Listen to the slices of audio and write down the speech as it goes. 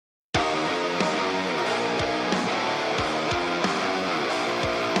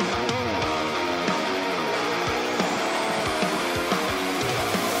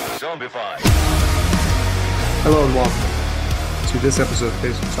be fine. Hello and welcome to this episode of the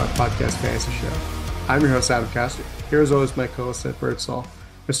Baseball Talk Podcast Fantasy Show. I'm your host, Adam Castor. Here as always, my co-host, Ed Birdsall.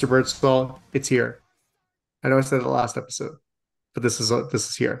 Mr. Birdsall, it's here. I know I said it last episode, but this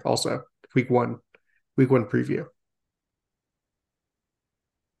is here also. Week one preview.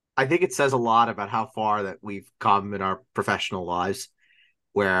 I think it says a lot about how far that we've come in our professional lives,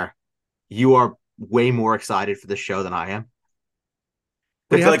 where you are way more excited for the show than I am.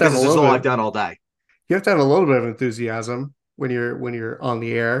 Well, I feel like this is just all I've done all day. You have to have a little bit of enthusiasm when you're on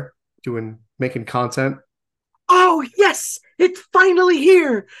the air making content. Oh, yes, it's finally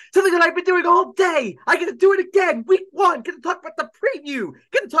here. Something that I've been doing all day. I get to do it again. Week one. Get to talk about the preview.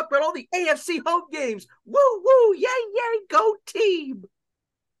 Get to talk about all the AFC home games. Woo, woo, yay, yay, go team.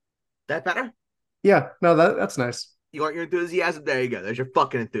 That better? Yeah, no, that's nice. You want your enthusiasm? There you go. There's your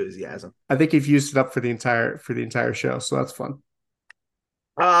fucking enthusiasm. I think you've used it up for the entire show, so that's fun.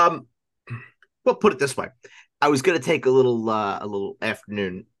 Well, put it this way. I was gonna take a little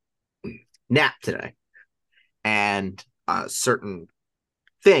afternoon nap today, and a certain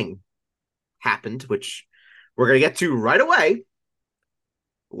thing happened, which we're gonna get to right away,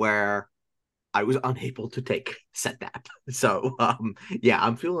 where I was unable to take said nap. So yeah,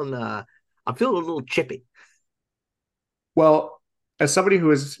 I'm feeling a little chippy. Well, as somebody who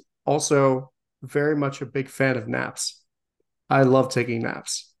is also very much a big fan of naps, I love taking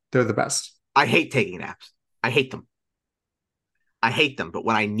naps. They're the best. I hate taking naps. I hate them. But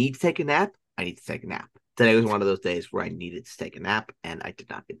when I need to take a nap, I need to take a nap. Today was one of those days where I needed to take a nap, and I did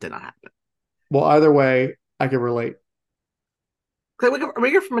not. It did not happen. Well, either way, I can relate. I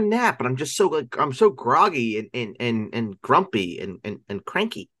wake up from a nap, and I'm so groggy and grumpy and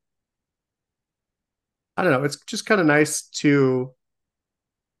cranky. I don't know. It's just kind of nice to,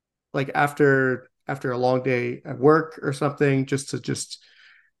 like, after a long day at work or something, just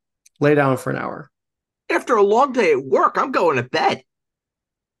lay down for an hour. After a long day at work, I'm going to bed.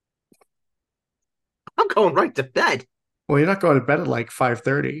 I'm going right to bed. Well, you're not going to bed at like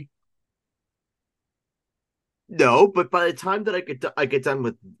 5:30. No, but by the time that I get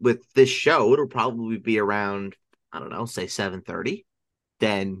done with this show, it'll probably be around, I don't know, say 7:30.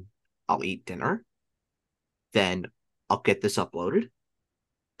 Then I'll eat dinner. Then I'll get this uploaded.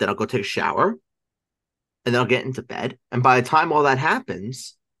 Then I'll go take a shower. And then I'll get into bed. And by the time all that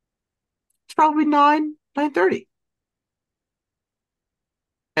happens, it's probably 9:30.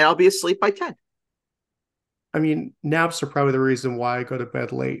 And I'll be asleep by 10. I mean, naps are probably the reason why I go to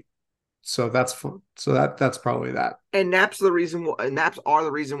bed late. So that's probably that. And naps are the reason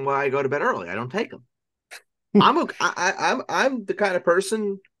why I go to bed early. I don't take them. I'm the kind of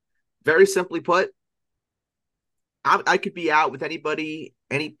person, very simply put, I could be out with anybody,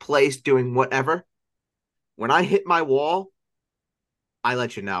 any place, doing whatever. When I hit my wall, I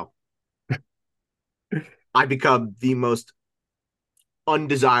let you know. I become the most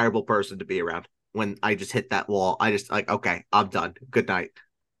undesirable person to be around. When I just hit that wall, I just like, okay, I'm done. Good night.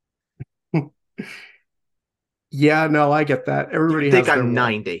 Yeah, no, I get that. Everybody I think has their I'm wall.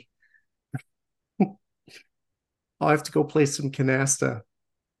 90. I'll have to go play some canasta.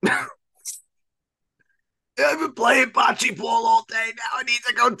 I've been playing bocce ball all day. Now I need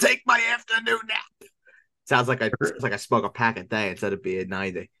to go take my afternoon nap. Sounds like I smoke a pack a day instead of being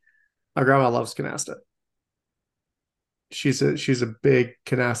 90. My grandma loves canasta. She's a big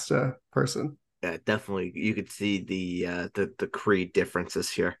canasta person. Yeah, definitely. You could see the creed differences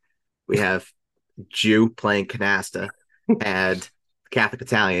here. We have Jew playing canasta and Catholic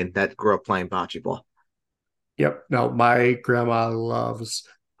Italian that grew up playing bocce ball. Yep. No, my grandma loves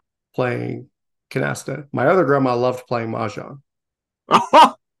playing canasta. My other grandma loved playing mahjong.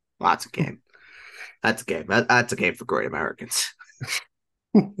 Oh, that's a game. That's a game. That's a game for great Americans.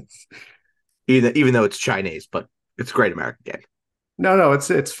 Even though it's Chinese, but it's a great American game. No,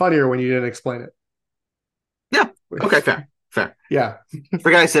 it's funnier when you didn't explain it. Yeah. Okay, fair. Yeah.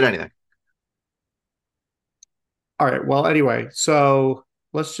 Forget I said anything. All right. Well, anyway, so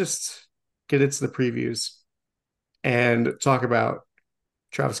let's just get into the previews and talk about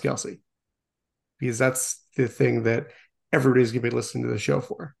Travis Kelce, because that's the thing that everybody's going to be listening to the show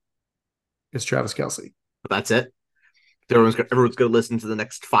for, is Travis Kelce. That's it. Everyone's going to listen to the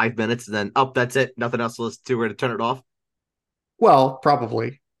next 5 minutes, and then that's it. Nothing else to listen to. We're going to turn it off. Well,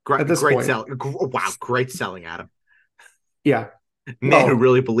 probably. At this point. Wow, great selling, Adam. Yeah. Man who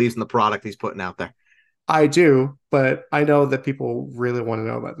really believes in the product he's putting out there. I do, but I know that people really want to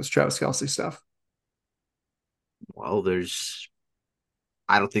know about this Travis Kelce stuff. Well,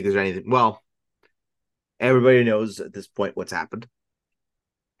 I don't think there's anything. Well, everybody knows at this point what's happened.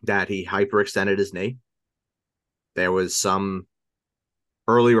 That he hyperextended his knee. There was some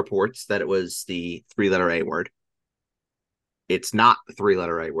early reports that it was the three-letter A word. It's not the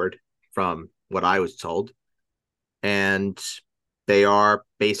three-letter A word from what I was told. And they are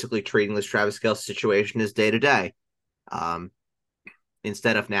basically treating this Travis Kelce situation as day to day. Um,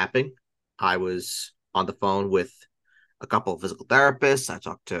 Instead of napping, I was on the phone with a couple of physical therapists. I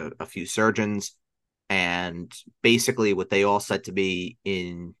talked to a few surgeons, and basically what they all said to me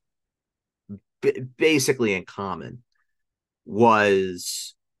in basically in common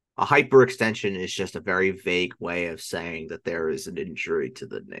was a hyperextension is just a very vague way of saying that there is an injury to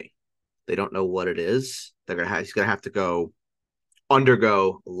the knee. They don't know what it is. He's gonna have to go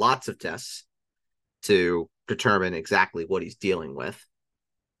undergo lots of tests to determine exactly what he's dealing with.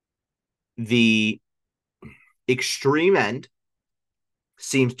 The extreme end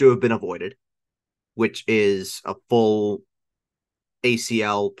seems to have been avoided, which is a full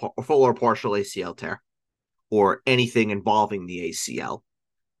ACL, full or partial ACL tear, or anything involving the ACL.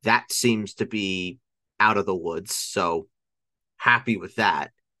 That seems to be out of the woods. So happy with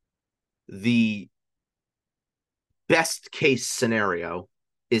that. The best case scenario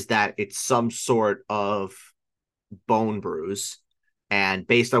is that it's some sort of bone bruise. And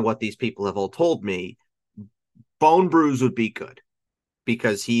based on what these people have all told me, bone bruise would be good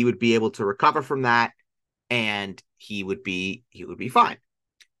because he would be able to recover from that and he would be fine.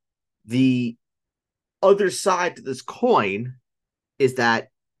 The other side to this coin is that,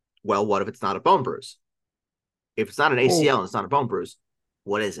 well, what if it's not a bone bruise? If it's not an ACL Well, and it's not a bone bruise,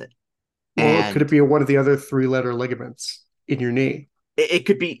 what is it? well, could it And be one of the other three-letter ligaments in your knee? it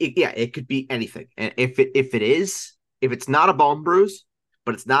could be, yeah, it could be anything. And if it's not a bone bruise,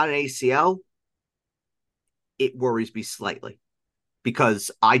 but it's not an ACL, it worries me slightly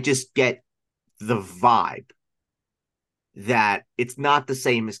because I just get the vibe that it's not the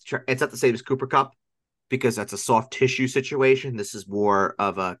same as Cooper Cup because that's a soft tissue situation. This is more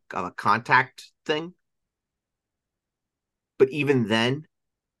of a contact thing. But even then,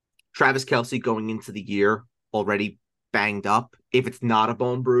 Travis Kelce going into the year already banged up. If it's not a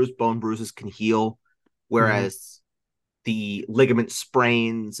bone bruises can heal, Mhm. whereas the ligament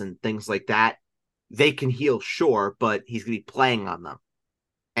sprains and things like that, they can heal, sure, but he's going to be playing on them.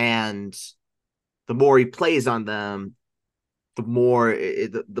 And the more he plays on them,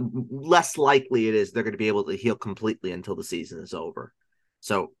 the less likely it is they're going to be able to heal completely until the season is over.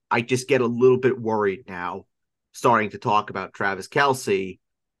 So I just get a little bit worried now, starting to talk about Travis Kelce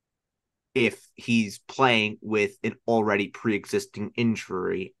if he's playing with an already pre-existing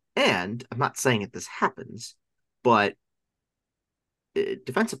injury. And I'm not saying that this happens, but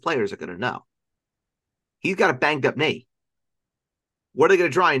defensive players are going to know he's got a banged up knee. What are they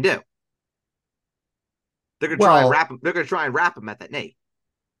going to try and do? They're going to try and Well, wrap him. They're going to try and wrap him at that knee.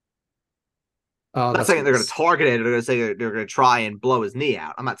 I'm not that's saying they're going to gross. target it. Or they're going to say they're going to try and blow his knee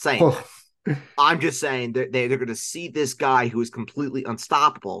out. I'm not saying Well, that. I'm just saying they're going to see this guy who is completely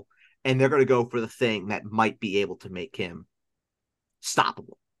unstoppable, and they're going to go for the thing that might be able to make him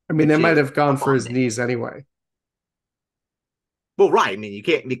stoppable, I mean, they which might is have a gone for bum his knee. knees anyway. Well, right. I mean, you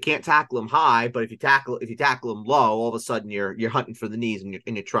can't tackle him high, but if you tackle him low, all of a sudden you're hunting for the knees and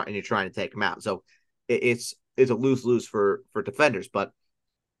you're trying to take him out. So it's a lose lose for defenders. But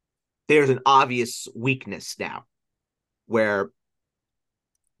there's an obvious weakness now where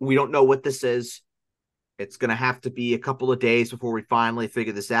we don't know what this is. It's going to have to be a couple of days before we finally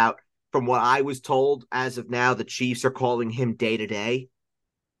figure this out. From what I was told, as of now, the Chiefs are calling him day to day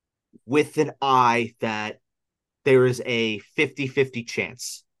with an eye that there is a 50-50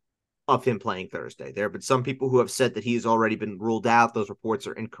 chance of him playing Thursday. There have been some people who have said that he has already been ruled out. Those reports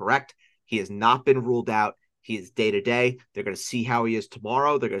are incorrect. He has not been ruled out. He is day to day. They're going to see how he is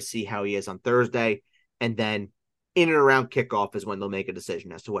tomorrow. They're going to see how he is on Thursday. And then in and around kickoff is when they'll make a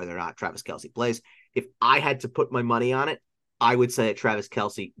decision as to whether or not Travis Kelce plays. If I had to put my money on it, I would say that Travis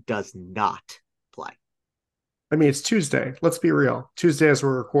Kelce does not play. I mean, it's Tuesday. Let's be real. Tuesday as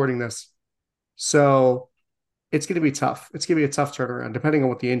we're recording this. So it's going to be tough. It's going to be a tough turnaround, depending on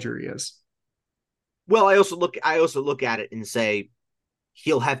what the injury is. Well, I also look at it and say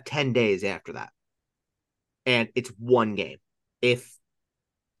he'll have 10 days after that. And it's one game. If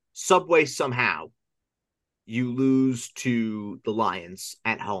Subway somehow you lose to the Lions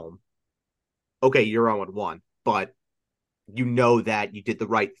at home, okay, you're on 1, but you know that you did the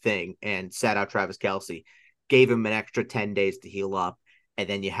right thing and sat out Travis Kelce, gave him an extra 10 days to heal up, and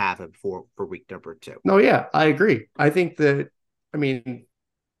then you have him for week number 2. No, yeah, I agree. I think that, I mean,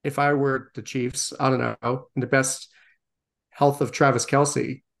 if I were the Chiefs, I don't know, in the best health of Travis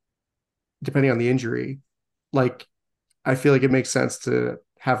Kelce, depending on the injury, like I feel like it makes sense to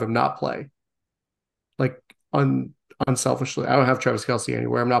have him not play. Like un unselfishly. I don't have Travis Kelce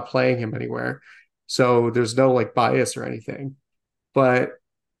anywhere. I'm not playing him anywhere. So there's no like bias or anything. But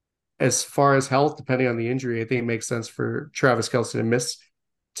as far as health, depending on the injury, I think it makes sense for Travis Kelce to miss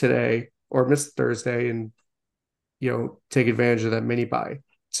today or miss Thursday and take advantage of that mini bye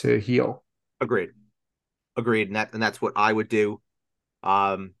to heal. Agreed. Agreed. And that's what I would do.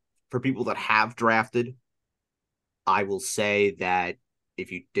 For people that have drafted, I will say that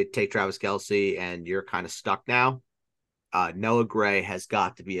if you did take Travis Kelce and you're kind of stuck now, Noah Gray has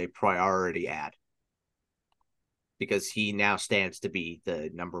got to be a priority ad because he now stands to be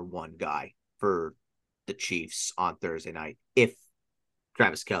the number one guy for the Chiefs on Thursday night. If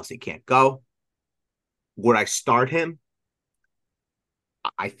Travis Kelce can't go, would I start him?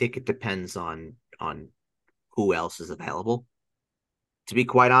 I think it depends on who else is available. To be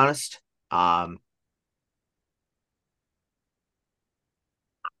quite honest, I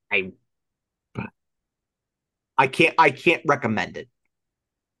I can't recommend it.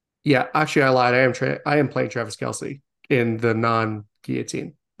 Yeah, actually, I lied. I am playing Travis Kelce in the non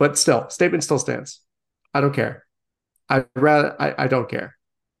guillotine, but still, statement still stands. I don't care. I don't care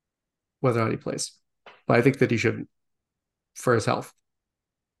whether or not he plays, but I think that he shouldn't for his health.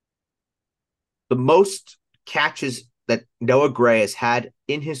 The most catches that Noah Gray has had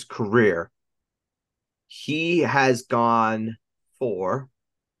in his career, he has gone for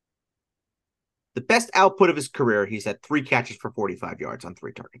the best output of his career. He's had 3 catches for 45 yards on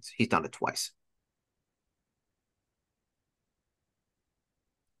 3 targets. He's done it twice.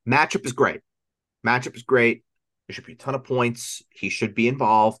 Matchup is great. Matchup is great. There should be a ton of points. He should be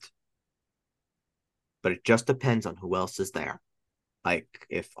involved, but it just depends on who else is there. Like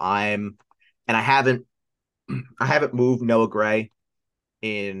if I'm, and I haven't moved Noah Gray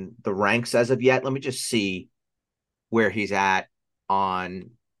in the ranks as of yet. Let me just see where he's at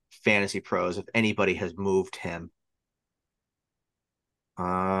on Fantasy Pros, if anybody has moved him.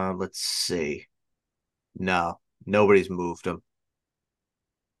 Let's see. No, nobody's moved him.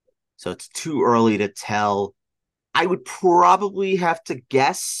 So it's too early to tell. I would probably have to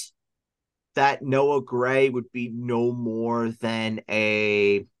guess that Noah Gray would be no more than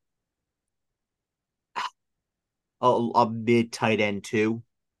a mid tight end too.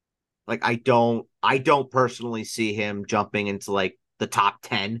 Like I don't personally see him jumping into like the top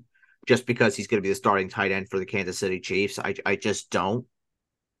 10 just because he's going to be the starting tight end for the Kansas City Chiefs. I just don't.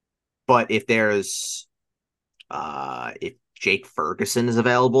 But if Jake Ferguson is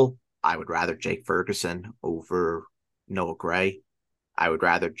available, I would rather Jake Ferguson over Noah Gray. I would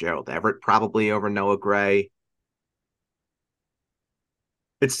rather Gerald Everett probably over Noah Gray.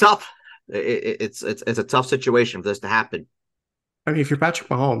 It's tough. It's a tough situation for this to happen. I mean, if you have Patrick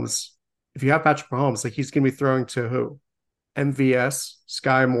Mahomes, like he's going to be throwing to who? MVS,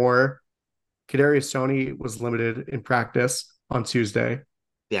 Sky Moore, Kadarius Toney was limited in practice on Tuesday.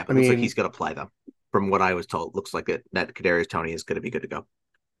 Yeah, I but it looks like he's mean, going to play them. From what I was told, looks like that Kadarius Toney is going to be good to go.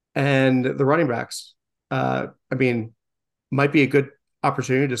 and the running backs. I mean, might be a good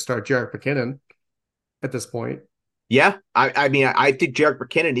opportunity to start Jerick McKinnon at this point. Yeah, I mean I think Jerick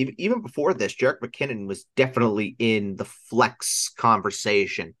McKinnon even before this, Jerick McKinnon was definitely in the flex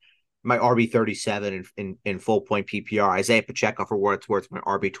conversation. My RB 37 in full point PPR. Isaiah Pacheco for what it's worth, my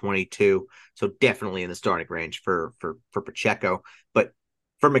RB 22. So definitely in the starting range for Pacheco. But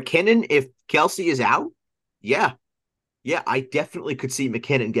for McKinnon, if Kelce is out, yeah, yeah, I definitely could see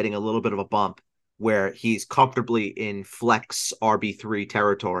McKinnon getting a little bit of a bump where he's comfortably in flex RB3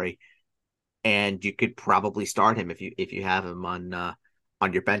 territory, and you could probably start him if you have him on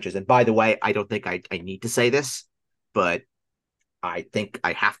your benches. And by the way, I don't think I need to say this, but I think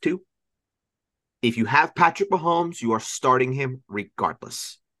I have to. If you have Patrick Mahomes, you are starting him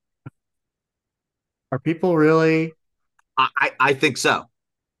regardless. Are people really? I think so.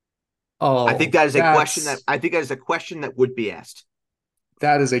 I think Oh, that is a question that I think that is a question that would be asked.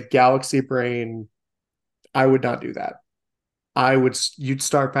 that is a galaxy brain. I would not do that. You'd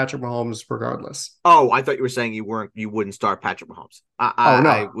start Patrick Mahomes regardless. Oh, I thought you were saying you wouldn't start Patrick Mahomes. I Oh I, I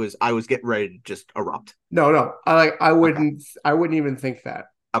no, was I was getting ready to just erupt. no. Okay. I wouldn't even think that.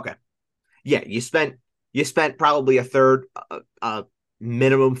 Okay. Yeah, you spent probably a third,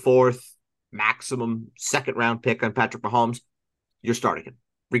 minimum fourth, maximum second round pick on Patrick Mahomes. You're starting him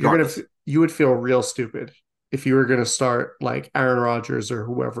regardless. You would feel real stupid if you were gonna start like Aaron Rodgers or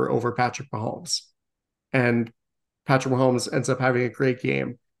whoever over Patrick Mahomes, and Patrick Mahomes ends up having a great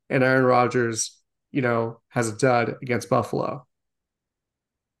game, and Aaron Rodgers, has a dud against Buffalo.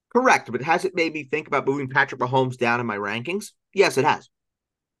 Correct, but has it made me think about moving Patrick Mahomes down in my rankings? Yes, it has.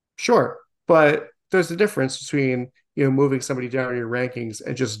 Sure, but there's a difference between moving somebody down in your rankings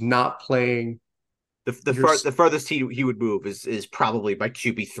and just not playing You're The furthest he would move is probably by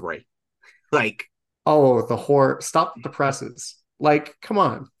QB3. Like, oh, the horror. Stop the presses. Like, come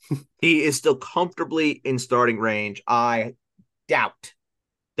on. he is still comfortably in starting range. I doubt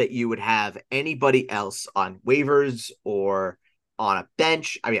that you would have anybody else on waivers or on a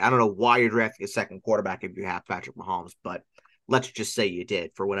bench. I mean, I don't know why you're drafting a second quarterback if you have Patrick Mahomes, but let's just say you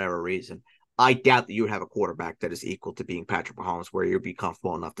did for whatever reason. I doubt that you would have a quarterback that is equal to being Patrick Mahomes, where you'd be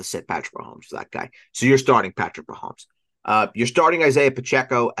comfortable enough to sit Patrick Mahomes for that guy. So you're starting Patrick Mahomes. You're starting Isaiah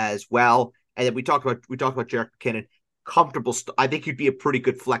Pacheco as well, and then we talked about Jerick McKinnon. Comfortable. I think he'd be a pretty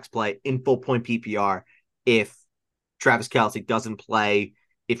good flex play in full point PPR if Travis Kelce doesn't play.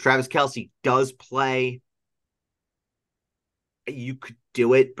 If Travis Kelce does play, you could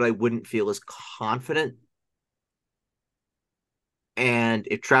do it, but I wouldn't feel as confident. And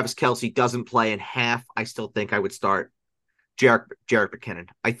if Travis Kelce doesn't play in half, I still think I would start Jerick McKinnon.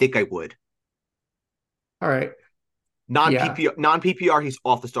 I think I would. All right. Non Yeah. PPR, he's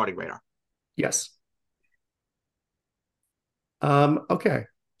off the starting radar. Yes. Okay.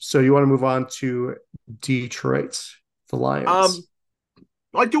 So you want to move on to Detroit, the Lions. Um,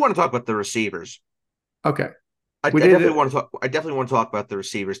 I do want to talk about the receivers. Okay. I We did definitely it. want to talk. I definitely want to talk about the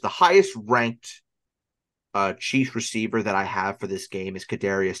receivers. The highest ranked Chiefs receiver that I have for this game is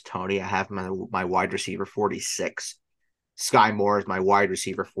Kadarius Toney. I have my wide receiver 46. Sky Moore is my wide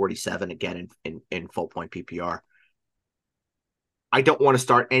receiver 47 again in full point PPR. I don't want to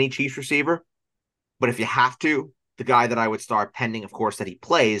start any Chiefs receiver, but if you have to, the guy that I would start, pending, of course, that he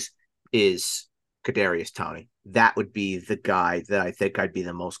plays, is Kadarius Toney. That would be the guy that I think I'd be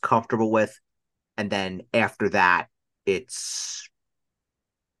the most comfortable with. And then after that, it's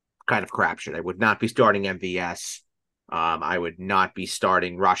kind of crapshoot. I would not be starting MVS. I would not be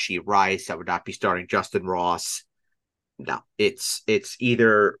starting Rashee Rice. I would not be starting Justin Ross. No, it's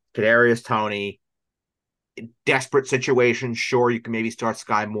either Kadarius Toney. Desperate situation, sure, you can maybe start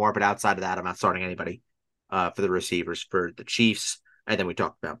Sky Moore, but outside of that, I'm not starting anybody for the receivers for the Chiefs. And then we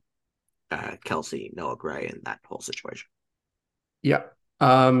talked about Kelce, Noah Gray, and that whole situation. Yeah.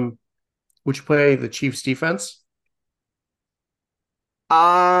 Would you play the Chiefs defense?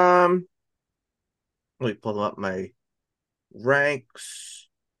 Um, Let me pull up my ranks.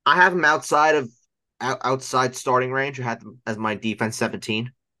 I have them outside starting range. I had them as my defense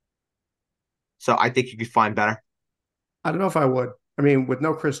 17. So I think you could find better. I don't know if I would. I mean, with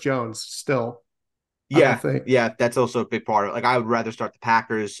no Chris Jones, still, I don't Yeah, think. yeah, that's also a big part of it. Like I would rather start the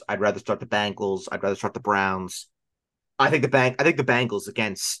Packers. I'd rather start the Bengals. I'd rather start the Browns. I think the Bengals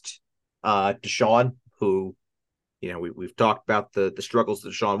against Deshaun, who we've talked about the struggles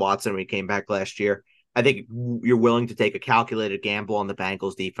of Deshaun Watson when he came back last year. I think you're willing to take a calculated gamble on the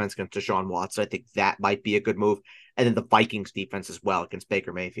Bengals defense against Deshaun Watson. I think that might be a good move. And then the Vikings defense as well against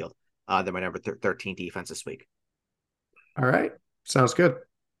Baker Mayfield. They're my number 13 defense this week. All right. Sounds good.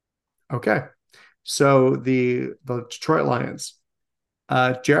 Okay. So the Detroit Lions,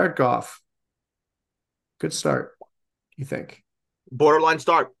 Jared Goff, good start, you think? Borderline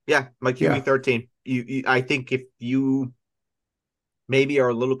start. Yeah, my QB Yeah. 13. I think if you maybe are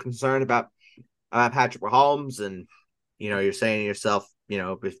a little concerned about Patrick Mahomes and you're saying to yourself,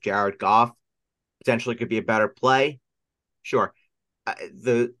 if Jared Goff potentially could be a better play, sure.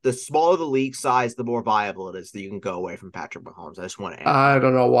 The smaller the league size, the more viable it is that you can go away from Patrick Mahomes. I just want to add I that.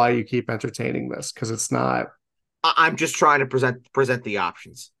 don't know why you keep entertaining this because it's not. I'm just trying to present the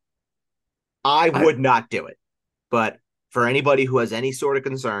options. I I would not do it, but for anybody who has any sort of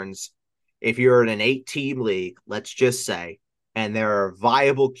concerns, if you're in an 8-team league, let's just say, and there are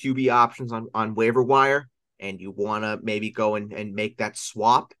viable QB options on waiver wire, and you want to maybe go and make that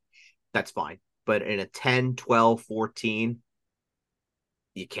swap, that's fine. But in a 10, 12, 14,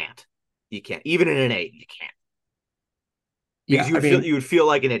 you can't. You can't. Even in an 8, you can't. Because yeah, I mean, you would feel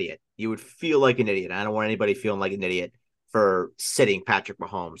like an idiot. You would feel like an idiot. I don't want anybody feeling like an idiot for sitting Patrick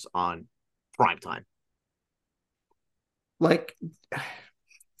Mahomes on prime time. like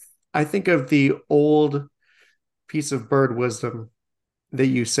I think of the old piece of bird wisdom that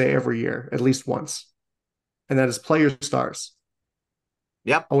you say every year, at least once, and that is play your stars.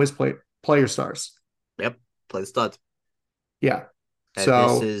 Yep. Always play your stars. Yep. Play the studs. Yeah. And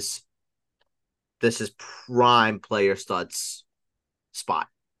So this is prime player studs spot.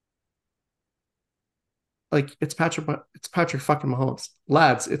 like it's Patrick fucking Mahomes.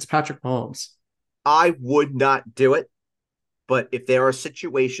 Lads, it's Patrick Mahomes. I would not do it, but if there are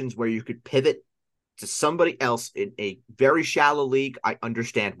situations where you could pivot to somebody else in a very shallow league, I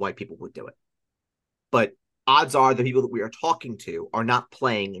understand why people would do it. But odds are the people that we are talking to are not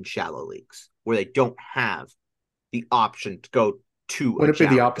playing in shallow leagues where they don't have the option to go to a Would it be the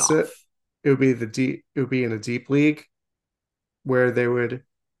Jared opposite? Goff. it would be in a deep league where they would,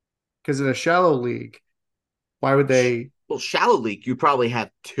 because in a shallow league, why would they? Well, shallow league, you probably have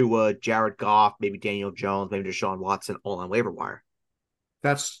Tua, Jared Goff, maybe Daniel Jones, maybe Deshaun Watson all on waiver wire.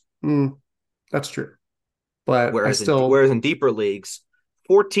 That's that's true, but I Whereas in still, whereas in deeper leagues,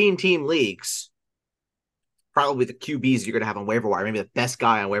 14 team leagues, probably the QBs you're going to have on waiver wire. Maybe the best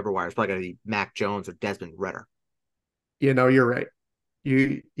guy on waiver wire is probably going to be Mac Jones or Desmond Ritter. you're right.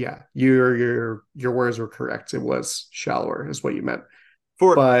 Yeah, your words were correct. It was shallower, is what you meant.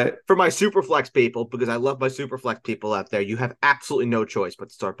 For But for my super flex people, because I love my super flex people out there, you have absolutely no choice but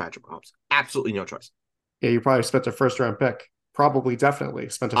to start Patrick Mahomes. Absolutely no choice. yeah, you probably spent a first round pick. Probably, definitely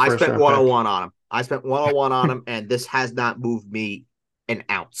spent a I first spent round one on pick. one on him. I spent one on one on him, and this has not moved me an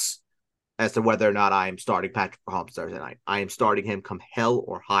ounce as to whether or not I am starting Patrick Mahomes Thursday night. I am starting him come hell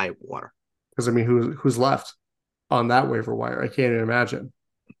or high water. Because I mean, who's left on that waiver wire? I can't even imagine.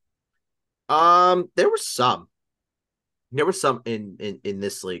 There were some. There were some in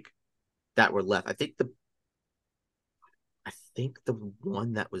this league that were left. I think the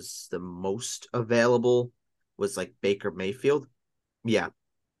one that was the most available was like Baker Mayfield. Yeah.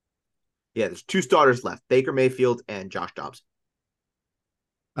 Yeah, there's two starters left, Baker Mayfield and Josh Dobbs.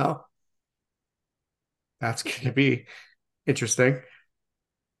 Oh, that's going to be interesting.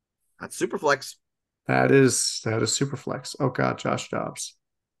 That's super flex. That is super flex. Oh God, Josh Dobbs.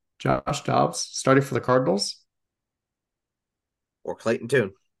 Josh Dobbs starting for the Cardinals Or Clayton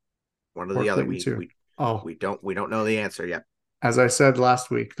Tune. One or or the other. Clayton We too. we Oh, we don't know the answer yet. as I said last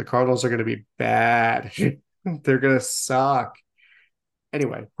week, the Cardinals are going to be bad. They're going to suck.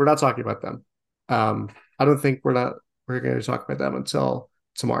 Anyway, we're not talking about them. Um, I don't think we're going to talk about them until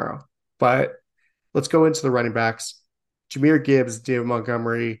tomorrow. But let's go into the running backs. Jahmyr Gibbs, David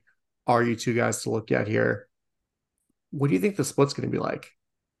Montgomery are you two guys to look at here. What do you think the split's going to be like?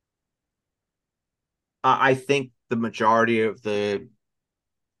 I think the majority of the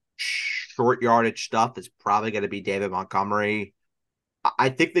short yardage stuff is probably going to be David Montgomery. I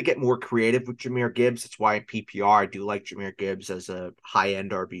think they get more creative with Jahmyr Gibbs. That's why in PPR I do like Jahmyr Gibbs as a high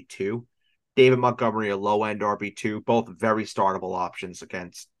end RB2. David Montgomery, a low end RB2, both very startable options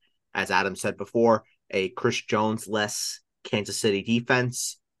against, as Adam said before, a Chris Jones less Kansas City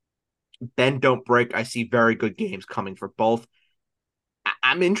defense. Bend don't break. I see very good games coming for both.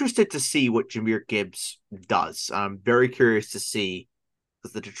 I'm interested to see what Jahmyr Gibbs does. I'm very curious to see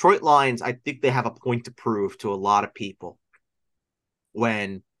because the Detroit Lions, I think they have a point to prove to a lot of people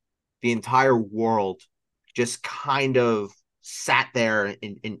when the entire world just kind of sat there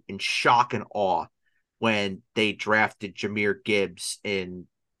in shock and awe when they drafted Jahmyr Gibbs in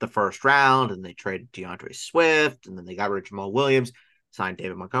the first round and they traded DeAndre Swift and then they got rid of Jamal Williams, signed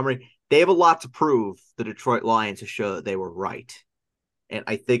David Montgomery. They have a lot to prove, the Detroit Lions, to show that they were right. And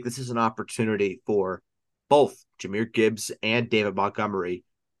I think this is an opportunity for both Jahmyr Gibbs and David Montgomery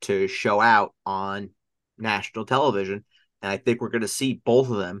to show out on national television. And I think we're going to see both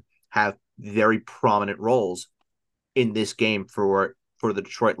of them have very prominent roles in this game for the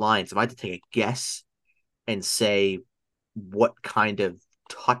Detroit Lions. If I had to take a guess and say what kind of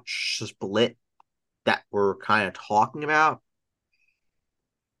touch split that we're kind of talking about,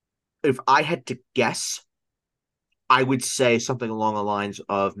 if I had to guess, I would say something along the lines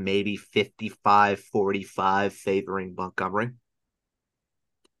of maybe 55-45 favoring Montgomery.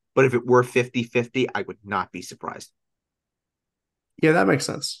 But if it were 50-50, I would not be surprised. Yeah, that makes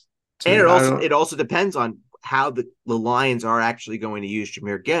sense to And me. it I also don't. it also depends on how the Lions are actually going to use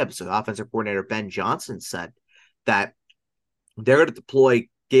Jahmyr Gibbs. So offensive coordinator Ben Johnson said that they're going to deploy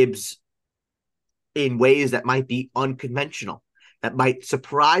Gibbs in ways that might be unconventional, that might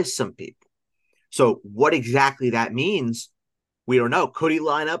surprise some people. So what exactly that means, we don't know. Could he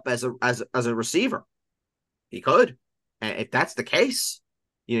line up as a receiver? He could. And if that's the case,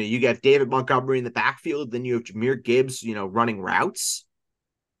 you get David Montgomery in the backfield, then you have Jahmyr Gibbs, running routes.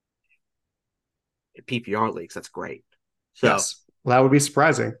 In PPR leagues, that's great. So, Yes, well, that would be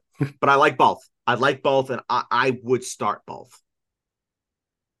surprising. but I like both. I like both, and I would start both.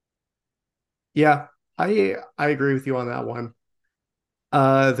 Yeah, I agree with you on that one.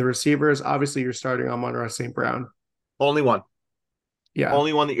 The receivers, obviously, you're starting on Monroe St. Brown. Only one. Yeah,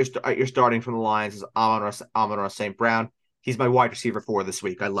 Only one that you're starting from the Lions is Amon-Ra St. Brown. He's my wide receiver for this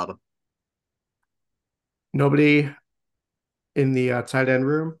week. I love him. nobody in the tight end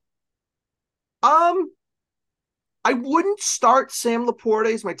room. Um, I wouldn't start Sam Laporte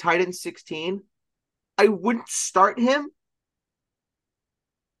as my tight end 16. I wouldn't start him,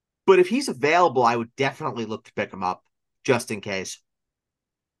 but if he's available, I would definitely look to pick him up just in case.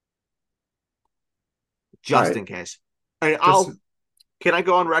 All Just right, in case. And just Can I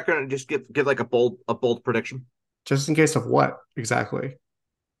go on record and just give like a bold prediction, Just in case of what exactly?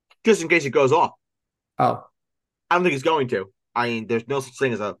 just in case he goes off? Oh, I don't think he's going to. I mean, there's no such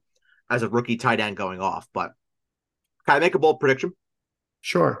thing as a rookie tight end going off. But can I make a bold prediction?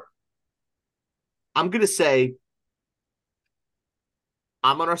 sure. I'm gonna say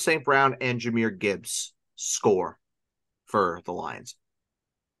Amon St. Brown and Jahmyr Gibbs score for the Lions.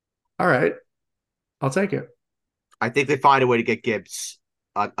 All right. I'll take it. I think they find a way to get Gibbs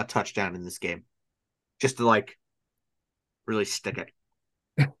a touchdown in this game, just to like really stick it.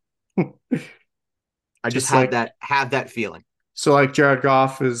 I just Just like have that feeling. so like Jared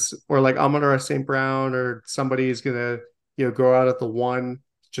Goff is or like Amon-Ra St. Brown or somebody is gonna, go out at the one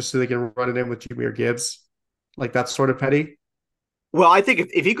just so they can run it in with Jahmyr Gibbs. Like that's sort of petty. Well, I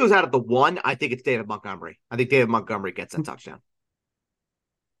think if he goes out at the one, I think it's David Montgomery. I think David Montgomery gets that touchdown.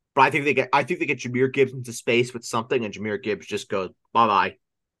 But I think they get Jahmyr Gibbs into space with something, and Jahmyr Gibbs just goes bye bye,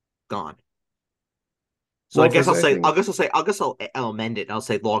 gone. So Well, I if guess there's I'll say anything, I'll amend it. I'll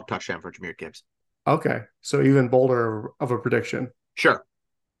say long touchdown for Jahmyr Gibbs. okay. So even bolder of a prediction. Sure.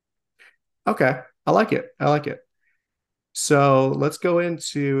 Okay. I like it. I like it. So let's go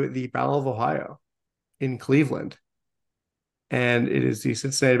into the Battle of Ohio in Cleveland. And it is the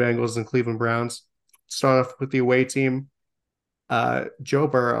Cincinnati Bengals and Cleveland Browns. Start off with the away team. Joe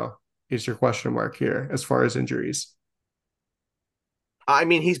Burrow is your question mark here as far as injuries. I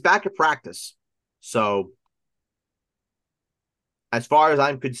mean, he's back at practice. So as far as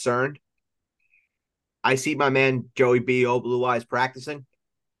I'm concerned, I see my man Joey B. O Blue Eyes practicing.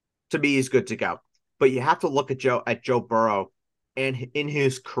 To me, he's good to go. But you have to look at Joe Burrow and in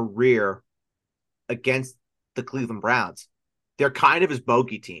his career against the Cleveland Browns. They're kind of his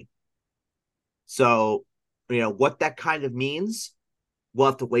bogey team. So, what that kind of means, we'll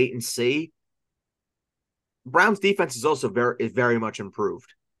have to wait and see. Browns defense is also very much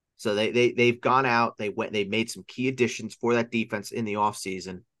improved. So they've gone out, they made some key additions for that defense in the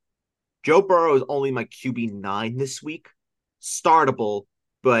offseason. Joe Burrow is only my QB9 this week. Startable,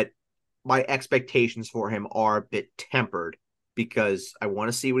 but my expectations for him are a bit tempered because I want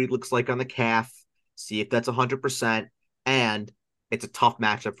to see what he looks like on the calf, see if that's 100%, and it's a tough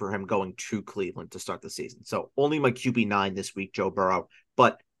matchup for him going to Cleveland to start the season. So only my QB9 this week, Joe Burrow,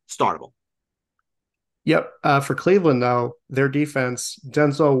 but startable. Yep. For Cleveland, though, their defense,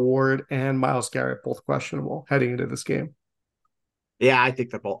 Denzel Ward and Miles Garrett, both questionable heading into this game. Yeah, I think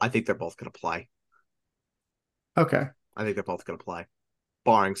they're both going to play. Okay. I think they're both going to play,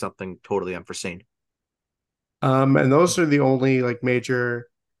 barring something totally unforeseen. And those are the only like major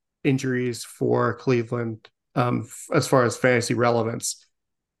injuries for Cleveland as far as fantasy relevance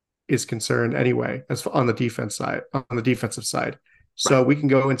is concerned anyway, as on the defensive side. Right. So we can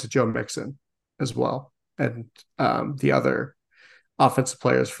go into Joe Mixon as well and the other offensive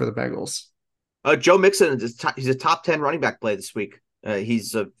players for the Bengals. Joe Mixon he's a top 10 running back play this week.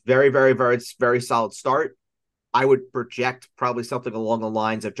 He's a very, very, very, very solid start. I would project probably something along the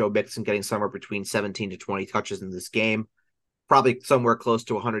lines of Joe Mixon getting somewhere between 17 to 20 touches in this game, probably somewhere close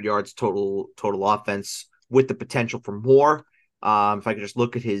to 100 yards total offense with the potential for more. If I could just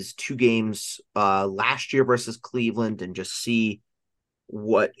look at his two games last year versus Cleveland and just see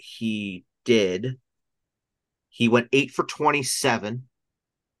what he did, he went 8 for 27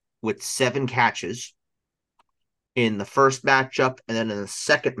 with 7 catches in the first matchup, and then in the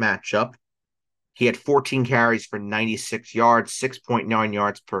second matchup, he had 14 carries for 96 yards, 6.9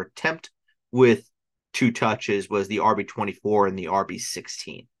 yards per attempt, with 2 touches, was the RB24 and the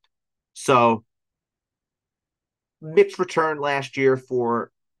RB16. So mixed return last year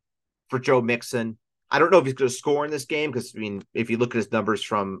for Joe Mixon. I don't know if he's going to score in this game because, I mean, if you look at his numbers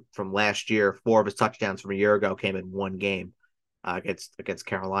from last year, 4 of his touchdowns from a year ago came in one game against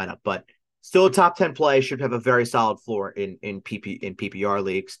Carolina. But still a top 10 play, should have a very solid floor in PPR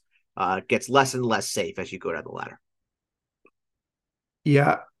leagues. Gets less and less safe as you go down the ladder.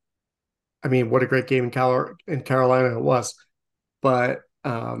 Yeah, I mean, what a great game in Carolina it was. But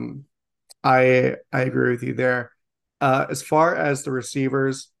I agree with you there. As far as the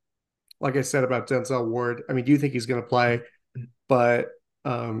receivers, like I said about Denzel Ward, I mean, do you think he's going to play? But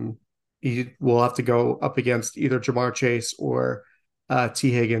he will have to go up against either Jamar Chase or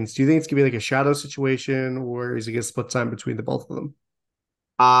T. Higgins. Do you think it's going to be like a shadow situation, or is he going to split time between the both of them?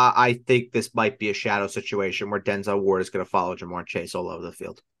 I think this might be a shadow situation where Denzel Ward is going to follow Jamar Chase all over the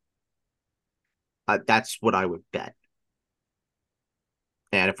field. That's what I would bet.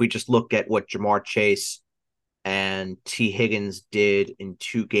 And if we just look at what Jamar Chase and T. Higgins did in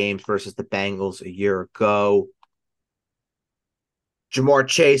 2 games versus the Bengals a year ago, Jamar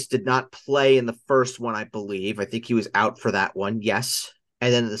Chase did not play in the first one, I believe. I think he was out for that one. Yes.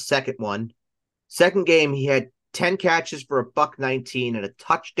 And then the second game, he had 10 catches for a buck 19 and a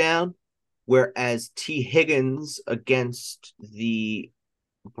touchdown, whereas T. Higgins against the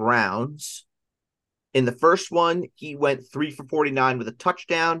Browns. In the first one, he went 3 for 49 with a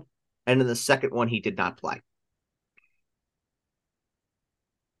touchdown, and in the second one, he did not play.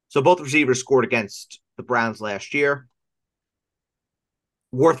 So both receivers scored against the Browns last year.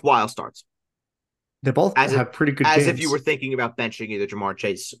 Worthwhile starts. They both As if have pretty good as if you were games. thinking about benching either Jamar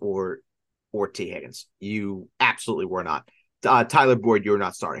Chase or T. Higgins. You absolutely were not. Tyler Boyd, you're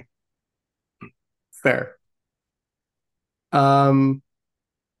not starting. Fair. Um,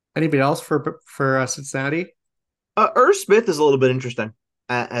 Anybody else for Cincinnati? Irv Smith is a little bit interesting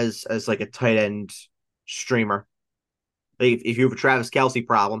as like a tight end streamer. Like if you have a Travis Kelce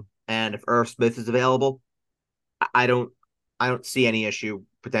problem, and if Irv Smith is available, I don't I don't see any issue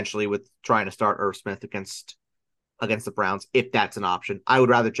potentially with trying to start Irv Smith against the Browns if that's an option. I would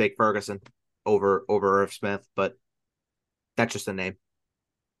rather Jake Ferguson over Irv Smith, but that's just a name.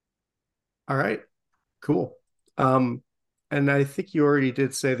 All right, cool. Um, and I think you already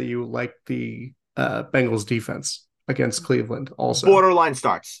did say that you like the Bengals defense against Cleveland also. Borderline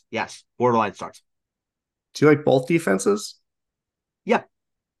starts. Yes, borderline starts. Do you like both defenses? Yeah,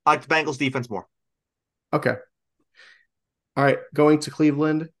 I like the Bengals defense more. Okay. All right, going to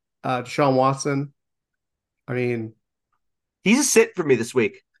Cleveland, Deshaun Watson. I mean, He's a sit for me this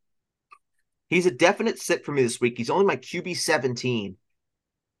week. He's a definite sit for me this week. He's only my QB 17.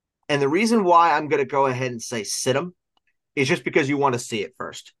 And the reason why I'm going to go ahead and say sit him is just because you want to see it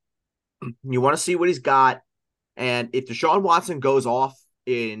first. You want to see what he's got. And if Deshaun Watson goes off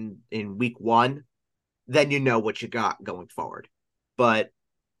in week one, then you know what you got going forward. But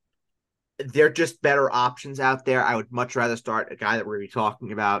they're just better options out there. I would much rather start a guy that we're going to be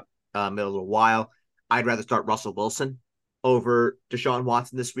talking about in a little while. I'd rather start Russell Wilson over Deshaun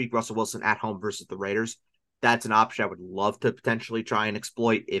Watson this week. Russell Wilson at home versus the Raiders. That's an option I would love to potentially try and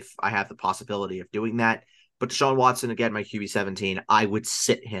exploit if I have the possibility of doing that. But Deshaun Watson, again, my QB 17, I would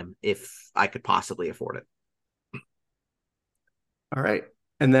sit him if I could possibly afford it. all right.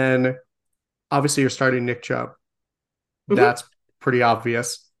 And then obviously you're starting Nick Chubb. Mm-hmm. That's pretty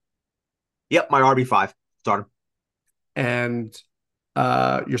obvious. Yep, my RB5. Start him. And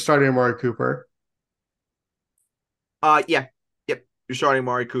you're starting Amari Cooper. Yeah. Yep. You're starting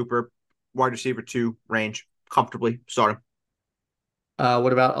Amari Cooper, wide receiver 2, range, comfortably. Start him.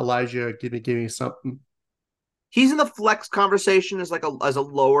 What about Elijah? Give me something. He's in the flex conversation as a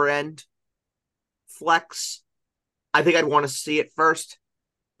lower end flex. I think I'd want to see it first,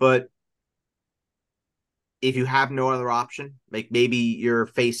 but if you have no other option, like maybe you're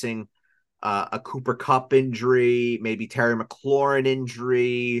facing a Cooper Cup injury, maybe Terry McLaurin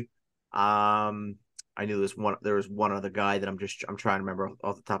injury. I knew there was one other guy that I'm trying to remember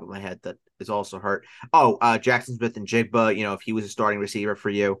off the top of my head that is also hurt. Oh, Jackson Smith and Jigba. You know, if he was a starting receiver for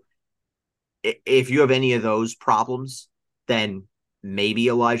you, if you have any of those problems, then maybe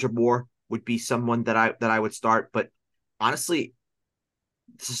Elijah Moore would be someone that I would start. But honestly,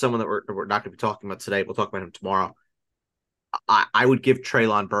 this is someone that we're not going to be talking about today. We'll talk about him tomorrow. I would give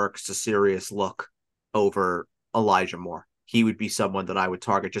Treylon Burks a serious look over Elijah Moore. He would be someone that I would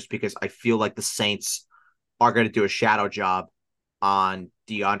target just because I feel like the Saints are going to do a shadow job on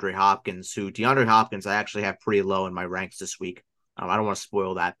DeAndre Hopkins, who DeAndre Hopkins I actually have pretty low in my ranks this week. I don't want to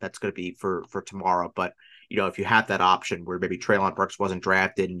spoil that. That's going to be for tomorrow. But, you know, if you have that option where maybe Treylon Burks wasn't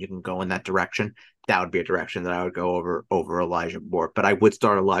drafted and you can go in that direction, that would be a direction that I would go over Elijah Moore. But I would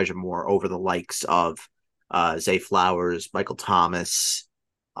start Elijah Moore over the likes of Zay Flowers, Michael Thomas.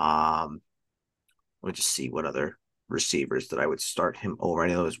 Let me just see what other receivers that I would start him over. I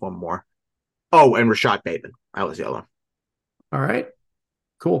know there's one more. Oh, and Rashad Bateman. That was the other one. All right,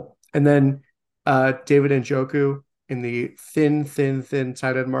 cool. And then David Njoku in the thin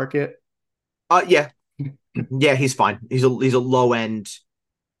tight end market. Yeah. Yeah, he's fine. He's a low end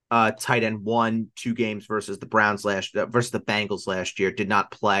tight end 1-2 games versus the versus the Bengals last year. Did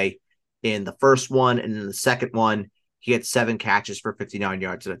not play in the first one, and in the second one, he had 7 catches for 59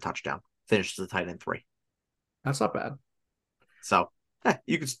 yards and a touchdown. Finished as the tight end 3. That's not bad. So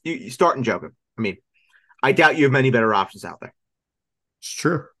you start and joke him. I mean, I doubt you have many better options out there. It's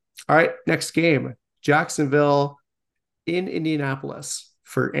true. All right, next game, Jacksonville in Indianapolis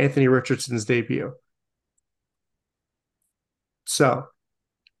for Anthony Richardson's debut. So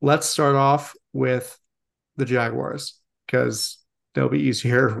let's start off with the Jaguars because they'll be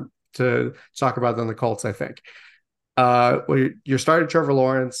easier to talk about than the Colts, I think. Well, you're starting Trevor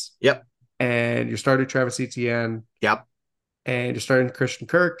Lawrence. Yep. And you're starting Travis Etienne. Yep. and you're starting Christian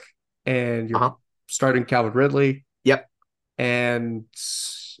Kirk, and you're Uh-huh. starting Calvin Ridley, Yep. and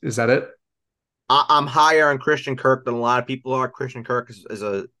is that it? I'm higher on Christian Kirk than a lot of people are. Christian Kirk is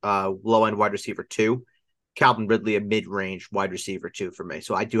a low end wide receiver two. Calvin Ridley a mid range wide receiver two for me.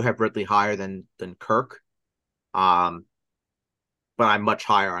 So I do have Ridley higher than Kirk. Um, but I'm much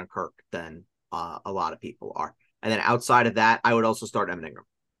higher on Kirk than a lot of people are. And then outside of that, I would also start Evan Ingram.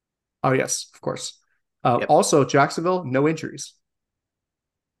 Oh yes, of course. Yep. Also, Jacksonville, no injuries.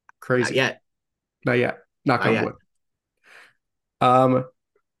 Not Crazy. yet. Not yet. Knock Not on yet. wood. Um,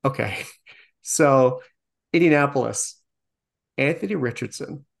 okay. So Indianapolis, Anthony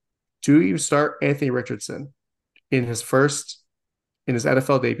Richardson. Do you start Anthony Richardson in his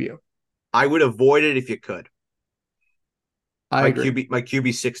NFL debut? I would avoid it if you could. I agree. My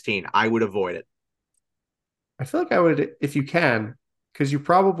QB 16. I would avoid it. I feel like I would, if you can, because you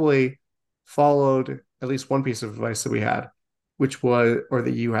probably followed at least one piece of advice that we had, which was, or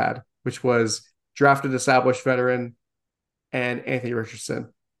that you had, which was draft an established veteran and Anthony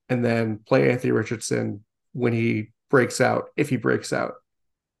Richardson, and then play Anthony Richardson when he breaks out, if he breaks out.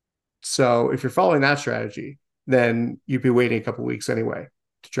 So if you're following that strategy, then you'd be waiting a couple weeks anyway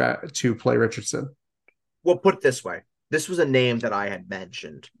to play Richardson. Well, put it this way. This was a name that I had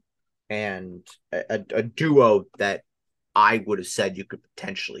mentioned and a duo that I would have said you could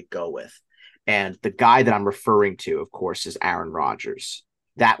potentially go with. And the guy that I'm referring to, of course, is Aaron Rodgers.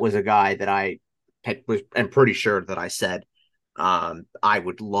 That was a guy that I'm pretty sure that I said I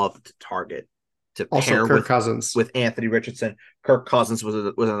would love to target to Also, pair Kirk Cousins. with Anthony Richardson. Kirk Cousins was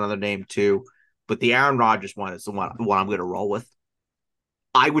another name too, but the Aaron Rodgers one is the one I'm going to roll with.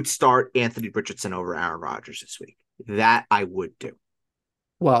 I would start Anthony Richardson over Aaron Rodgers this week. That I would do.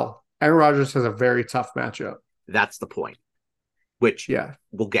 Well, Aaron Rodgers has a very tough matchup. That's the point, which Yeah.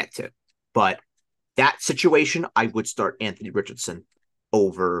 we'll get to. But that situation, I would start Anthony Richardson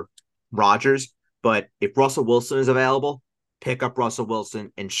over Rodgers. But if Russell Wilson is available, pick up Russell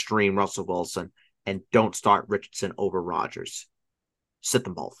Wilson and stream Russell Wilson and don't start Richardson over Rodgers. Sit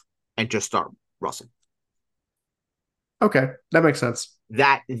them both and just start Russell. Okay, that makes sense.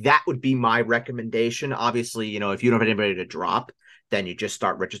 That would be my recommendation. Obviously, if you don't have anybody to drop, then you just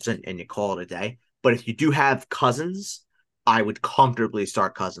start Richardson and you call it a day. But if you do have Cousins, I would comfortably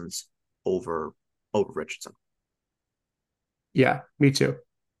start Cousins over Richardson. Yeah, me too.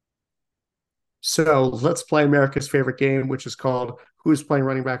 So let's play America's favorite game, which is called Who's Playing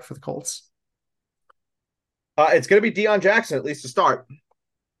Running Back for the Colts? It's going to be Deion Jackson at least to start.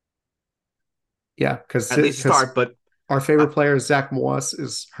 Yeah, because At least to start, but our favorite player, Zach Moss,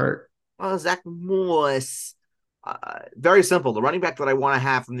 is hurt. Zach Moss. Very simple. The running back that I want to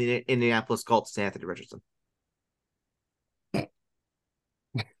have from the Indianapolis Colts is Anthony Richardson.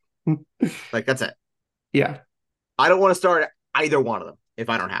 Like, that's it. Yeah, I don't want to start either one of them if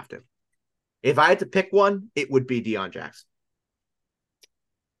I don't have to. If I had to pick one, it would be Deion Jackson.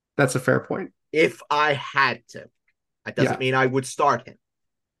 that's a fair point. If I had to. That doesn't mean I would start him.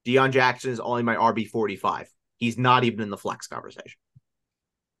 Deion Jackson is only my RB45. He's not even in the flex conversation.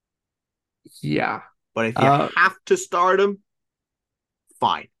 Yeah. But if you have to start him,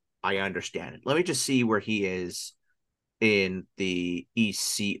 fine. I understand it. Let me just see where he is in the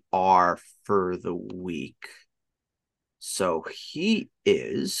ECR for the week. So he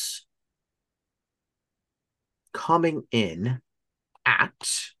is coming in at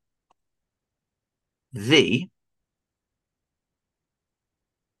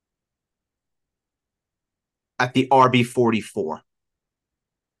the RB44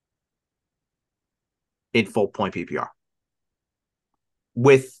 in full point PPR,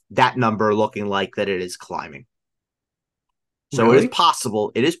 with that number looking like that it is climbing. So Really?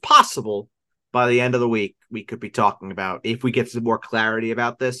 it is possible by the end of the week, we could be talking about, if we get some more clarity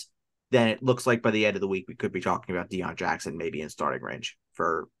about this, then it looks like by the end of the week, we could be talking about Deion Jackson maybe in starting range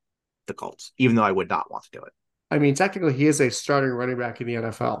for the Colts, even though I would not want to do it. I mean, technically, he is a starting running back in the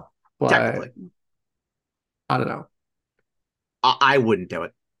NFL, but Technically, I don't know. I wouldn't do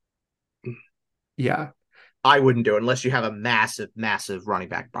it. Yeah. I wouldn't do it unless you have a massive, massive running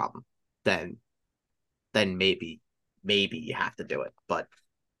back problem. Then maybe you have to do it. But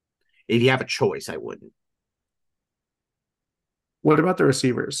if you have a choice, I wouldn't. What about the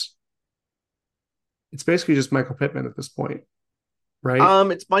receivers? It's basically just Michael Pittman at this point,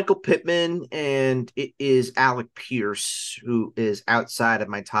 right? It's Michael Pittman and it is Alec Pierce, who is outside of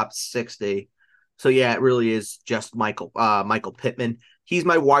my top 60. So yeah, it really is just Michael Pittman. He's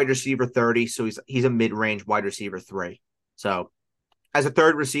my wide receiver 30, so he's a mid-range wide receiver 3. So as a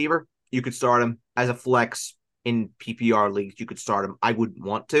third receiver, you could start him. As a flex in PPR leagues, you could start him. I wouldn't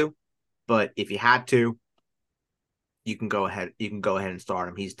want to, but if you had to, You can go ahead and start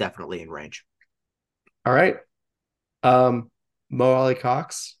him. He's definitely in range. All right. Um, Mo Ali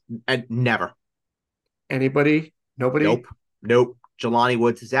Cox. And never. Anybody? Nobody? Nope. Nope. Jelani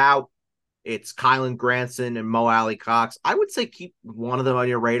Woods is out. It's Kylan Granson and Mo Alley Cox. I would say keep one of them on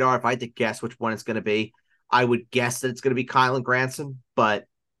your radar. If I had to guess which one it's going to be, I would guess that it's going to be Kylan Granson, but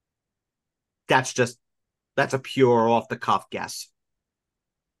that's just that's a pure off the cuff guess.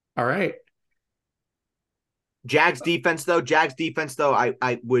 All right. Jags defense though,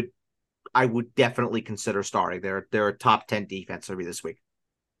 I would definitely consider starting. They're a top 10 defense for me this week.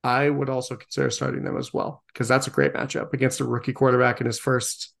 I would also consider starting them as well because that's a great matchup against a rookie quarterback in his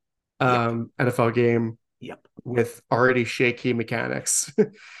first Yep. NFL game Yep. with already shaky mechanics.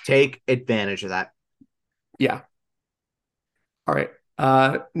 Take advantage of that. Yeah. All right.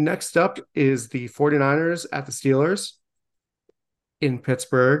 Next up is the 49ers at the Steelers in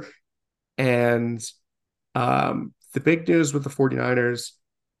Pittsburgh. And the big news with the 49ers,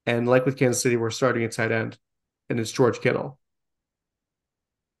 and like with Kansas City, we're starting at tight end, and it's George Kittle.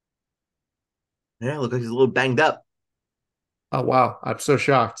 Yeah, look like he's a little banged up. Oh, wow. I'm so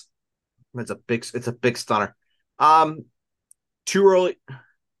shocked. It's a big stunner. Um, too early,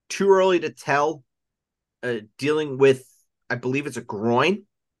 too early to tell. Dealing with, I believe it's a groin.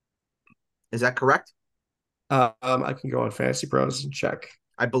 Is that correct? I can go on Fantasy Pros and check.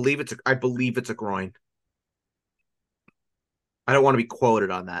 I believe it's a groin. I don't want to be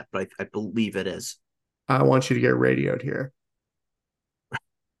quoted on that, but I believe it is. I want you to get radioed here.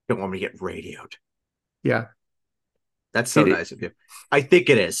 Don't want me to get radioed. Yeah. That's so It, nice of you. I think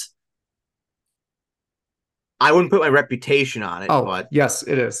it is. I wouldn't put my reputation on it, oh, but yes,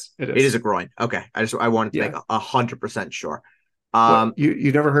 it is. It it is is. a groin. Okay, I wanted to make Yeah. 100% sure. What Um,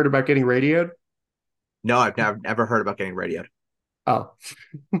 you never heard about getting radioed? no, I've never heard about getting radioed. Oh,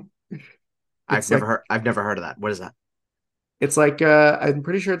 I've it's never like heard I've never heard of that. What is that? it's like I'm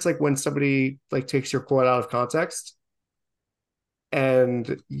pretty sure it's like when somebody like takes your quote out of context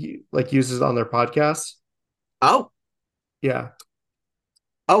and like uses it on their podcast. Oh, Yeah.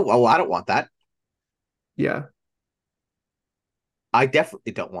 oh, I don't want that. Yeah. I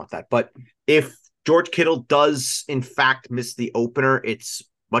definitely don't want that. But if George Kittle does in fact miss the opener, it's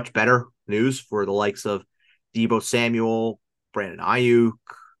much better news for the likes of Debo Samuel, Brandon Ayuk,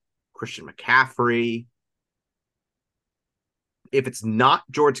 Christian McCaffrey. If it's not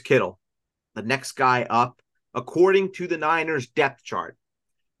George Kittle, the next guy up, according to the Niners depth chart,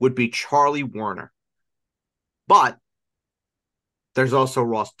 would be Charlie Warner. But there's also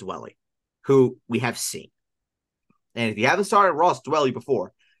Ross Dwelly, who we have seen. And if you haven't started Ross Dwelly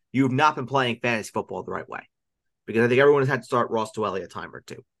before, you have not been playing fantasy football the right way. Because I think everyone has had to start Ross Dwelly a time or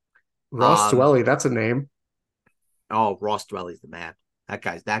two. Ross Um, Dwelly, that's a name. oh, Ross Dwelly's the man. That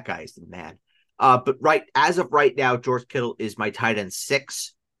guy is the man. But as of right now, George Kittle is my tight end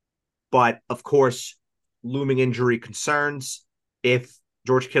 6. But of course, looming injury concerns. If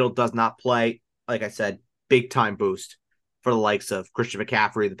George Kittle does not play, like I said, big time boost for the likes of Christian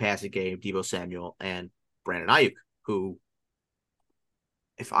McCaffrey, the passing game, Debo Samuel, and Brandon Ayuk, who,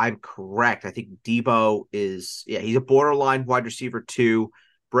 if I'm correct, I think Debo is, yeah, he's a borderline wide receiver 2.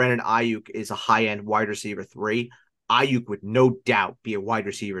 Brandon Ayuk is a high end wide receiver 3. Ayuk would no doubt be a wide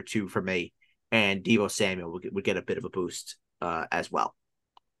receiver 2 for me, and Debo Samuel would get a bit of a boost as well.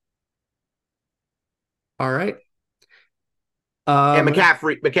 All right. And Um,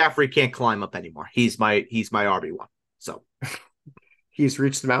 McCaffrey can't climb up anymore. He's my RB1. So he's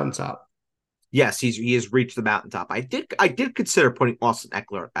reached the mountaintop. yes, he has reached the mountaintop. I did consider putting Austin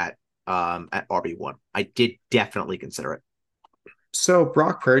Eckler at RB1. I did definitely consider it. So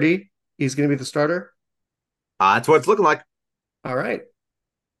Brock Purdy, he's going to be the starter. That's what it's looking like. All right.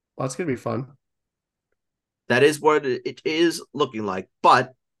 Well, that's going to be fun. That is what it is looking like.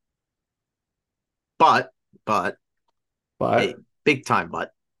 But a But big time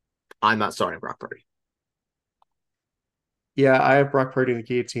but. I'm not starting Brock Purdy. yeah, I have Brock Purdy in the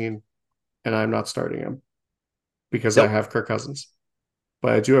guillotine, and I'm not starting him because I Nope. have Kirk Cousins.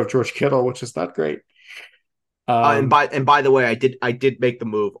 But I do have George Kittle, which is not great. And Um, by the way, I did make the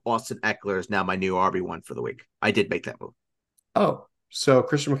move. Austin Eckler is now my new RB1 for the week. I did make that move. oh, so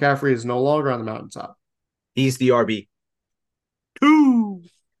Christian McCaffrey is no longer on the mountaintop. He's the RB2.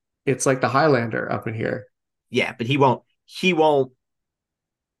 It's like the Highlander up in here. Yeah, but he won't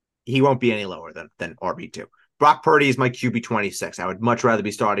be any lower than RB2. Brock Purdy is my QB 26. I would much rather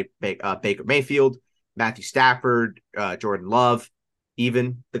be starting Baker Mayfield, Matthew Stafford, Jordan Love,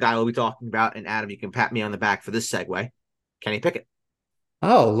 even the guy we'll be talking about. And Adam, you can pat me on the back for this segue. Kenny Pickett,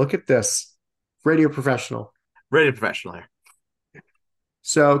 Oh, look at this. Radio professional. ready to professional here.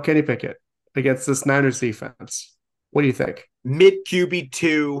 So Kenny Pickett against this Niners defense. What do you think? Mid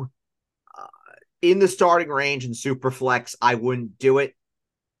QB2 uh, in the starting range and super flex, I wouldn't do it.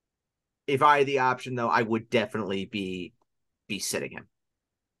 If I had the option, though, I would definitely be sitting him.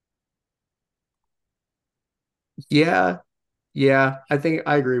 Yeah, yeah, I think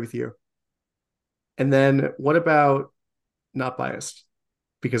I agree with you. And then what about not biased?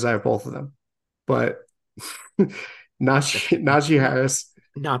 Because I have both of them. But Najee Harris,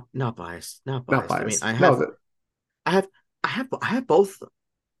 Not biased, not not biased. I mean, biased. No, that I have, I have both of them.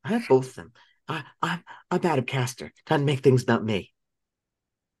 I have both of them. I'm Adam Caster, trying to make things about me.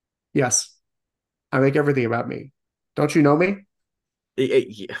 yes, I make everything about me. Don't you know me?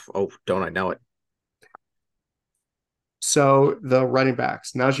 Yeah. Oh, don't I know it? So the running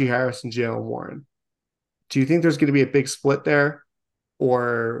backs, Najee Harris and Jalen Warren. Do you think there's going to be a big split there?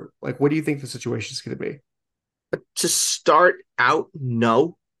 Or like what do you think the situation is going to be? To start out,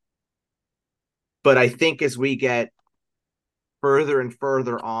 no. But I think as we get further and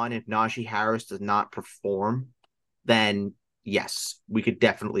further on, if Najee Harris does not perform, then yes, we could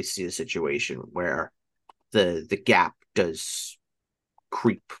definitely see a situation where the gap does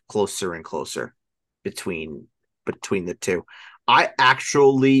creep closer and closer between the two. I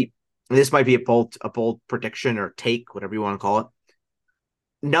actually, this might be a bold prediction or take, whatever you want to call it.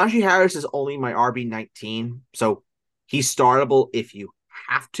 Najee Harris is only my RB19, so he's startable if you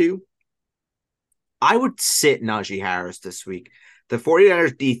have to. I would sit Najee Harris this week. The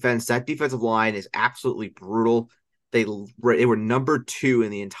 49ers defense, that defensive line is absolutely brutal. They were number 2 in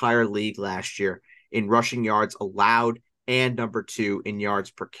the entire league last year in rushing yards allowed and number 2 in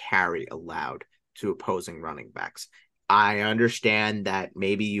yards per carry allowed to opposing running backs. I understand that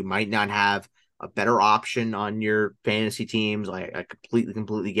maybe you might not have a better option on your fantasy teams. I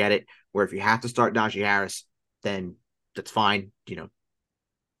completely get it. Where if you have to start Najee Harris, then that's fine.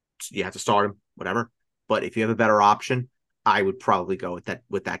 You have to start him, whatever. But if you have a better option, I would probably go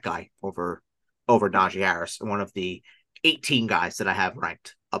with that guy over Najee Harris. One of the 18 guys that I have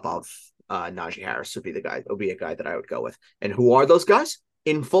ranked above Najee Harris would be a guy that I would go with. And who are those guys?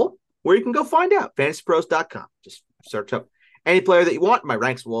 In full, where you can go find out. FantasyPros.com. Just search up any player that you want. My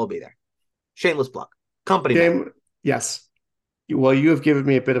ranks will all be there. Shameless plug. Company man. Game, yes. Well, you have given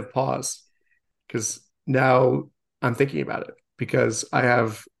me a bit of pause because now I'm thinking about it because I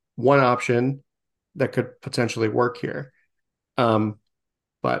have one option that could potentially work here. Um,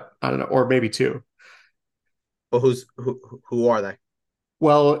 but I don't know, or maybe two. Well, who are they?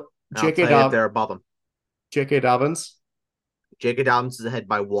 Well, And I'll J.K. tell you if Dob they're above them. J.K. Dobbins. J.K. Dobbins is ahead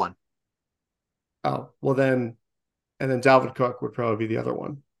by 1. Oh, well then, and then Dalvin Cook would probably be the other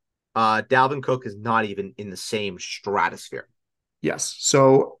one. Dalvin Cook is not even in the same stratosphere. Yes.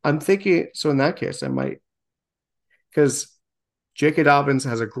 So I'm thinking. So in that case, I might because J.K. Dobbins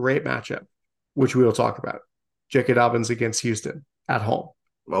has a great matchup, which we will talk about. J.K. Dobbins against Houston at home.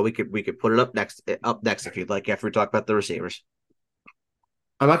 Well, we could put it up next if you'd like after we talk about the receivers.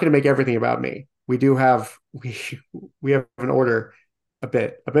 I'm not going to make everything about me. We have an order, a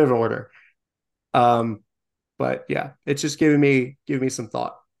bit of an order. Um, but yeah, it's just giving me some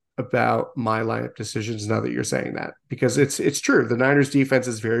thought about my lineup decisions now that you're saying that because it's true. The Niners defense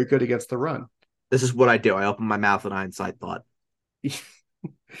is very good against the run. This is what I do. I open my mouth and hindsight thought.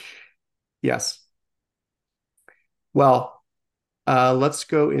 Yes. Well, let's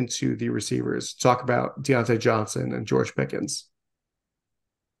go into the receivers. Talk about Deontay Johnson and George Pickens.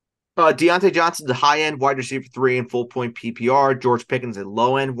 Deontay Johnson, the high end wide receiver 3 in full point PPR. George Pickens, a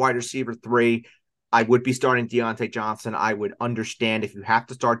low end wide receiver 3. I would be starting Deontay Johnson. I would understand if you have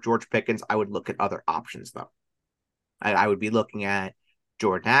to start George Pickens. I would look at other options though. I would be looking at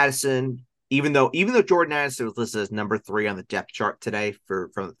Jordan Addison. Even though Jordan Addison was listed as number 3 on the depth chart today for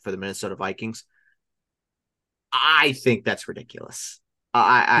the Minnesota Vikings, I think that's ridiculous.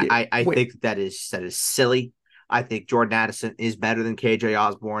 Yeah. I Wait, think that is silly. I think Jordan Addison is better than KJ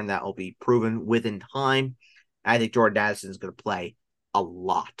Osborne. That will be proven within time. I think Jordan Addison is going to play a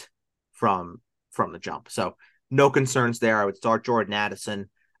lot from the jump. So no concerns there. I would start Jordan Addison.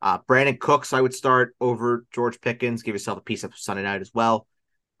 Brandon Cooks, I would start over George Pickens. Give yourself a piece of Sunday night as well.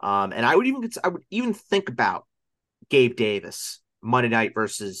 And I would even think about Gabe Davis Monday night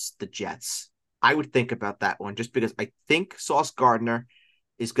versus the Jets. I would think about that one just because I think Sauce Gardner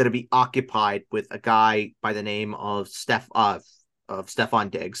is going to be occupied with a guy by the name of Stephon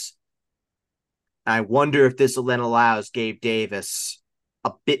Diggs. I wonder if this then allows Gabe Davis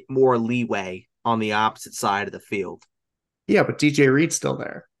a bit more leeway on the opposite side of the field. yeah, but DJ Reed's still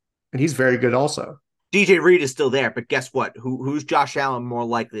there, and he's very good also. DJ Reed is still there, but guess what? Who's Josh Allen more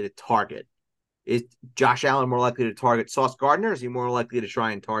likely to target? Is Josh Allen more likely to target Sauce Gardner? Or is he more likely to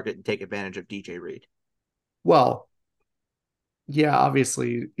try and target and take advantage of DJ Reed? Well, Yeah,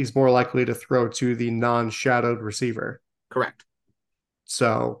 obviously he's more likely to throw to the non-shadowed receiver. Correct.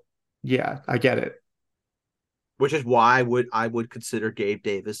 So, yeah, I get it. Which is why I would consider Gabe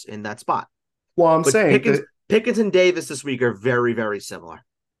Davis in that spot. Well, I'm But saying Pickens that, Pickens and Davis this week are very, very similar.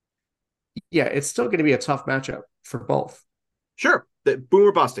 yeah, it's still going to be a tough matchup for both. Sure, the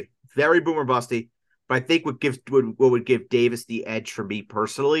boomer busty, very boomer busty. But I think what would give Davis the edge for me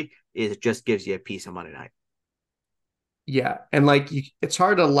personally is it just gives you a piece of Monday night. Yeah, and like it's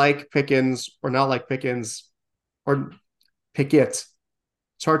hard to like Pickens or not like Pickens or Pickett.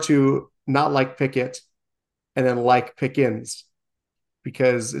 It's hard to not like Pickett and then like Pickens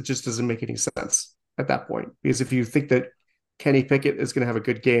because it just doesn't make any sense at that point. Because if you think that Kenny Pickett is going to have a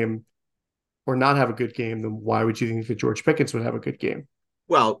good game or not have a good game, then why would you think that George Pickens would have a good game?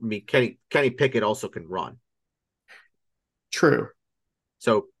 Well, I mean, Kenny Pickett also can run. True.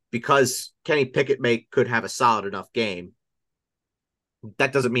 So because Kenny Pickett could have a solid enough game,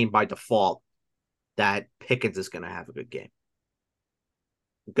 that doesn't mean by default that Pickens is going to have a good game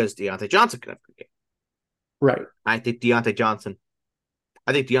because Deontay Johnson could have a good game. Right. I think Deontay Johnson.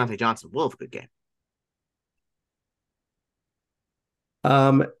 I think Deontay Johnson will have a good game.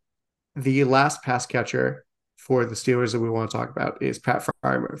 Um, the last pass catcher for the Steelers that we want to talk about is Pat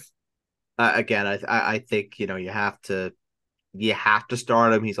Freiermuth. Again, I think you have to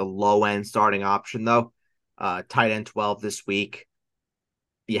start him. He's a low end starting option though. Tight end 12 this week.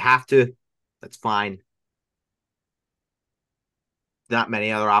 You have to. That's fine. Not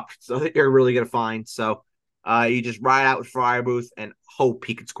many other options that you're really going to find. So you just ride out with Freiermuth and hope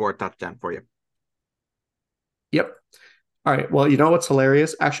he can score a touchdown for you. Yep. All right. Well, you know what's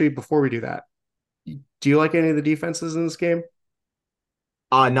hilarious? Actually, before we do that, do you like any of the defenses in this game?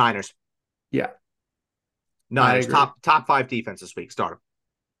 Niners. Yeah, I Niners. agree. Top five defense this week. Start them.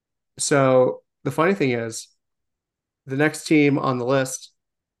 So the funny thing is, the next team on the list,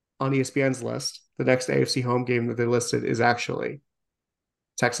 on ESPN's list, the next AFC home game that they listed is actually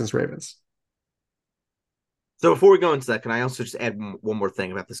Texans Ravens. So before we go into that, can I also just add one more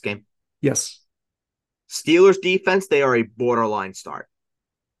thing about this game? Yes. Steelers defense, they are a borderline start.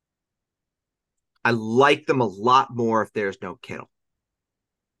 I like them a lot more if there's no Kittle.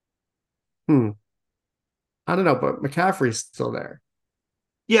 Hmm. I don't know, but McCaffrey's still there.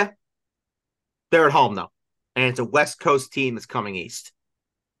 Yeah, they're at home though. And it's a West Coast team that's coming east.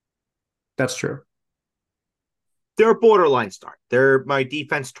 That's true. They're a borderline start. They're my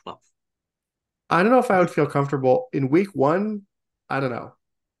defense 12. I don't know if I would feel comfortable in week one. I don't know.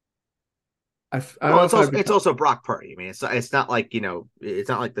 I don't Well, know it's if I'd also be. it's also Brock Purdy. I mean, it's not like it's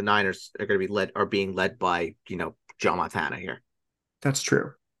not like the Niners are going to be being led by Joe Montana here. That's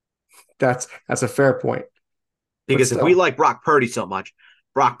true. That's a fair point. But Because if we still, like Brock Purdy so much,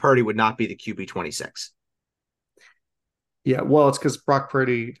 Brock Purdy would not be the QB 26. yeah. Well, it's because Brock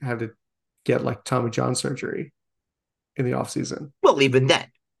Purdy had to get like Tommy John surgery in the offseason. Well, even then,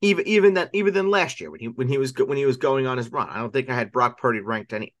 even then last year when he was going on his run, I don't think I had Brock Purdy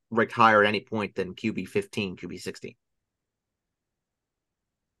ranked higher at any point than QB 15, QB 16.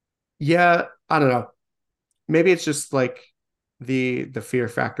 Yeah, I don't know. Maybe it's just like the fear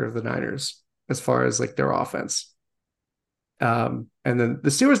factor of the Niners as far as like their offense. And then the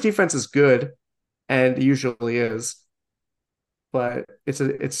Steelers defense is good and usually is, but it's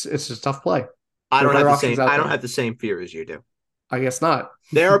a tough play. There are better options I out don't there. have the same fear as you do. I guess not.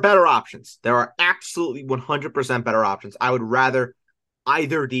 There are better options. There are absolutely 100% better options. I would rather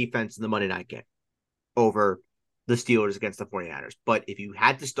either defense in the Monday night game over the Steelers against the 49ers. But if you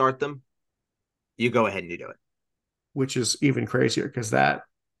had to start them, you go ahead and you do it. Which is even crazier because that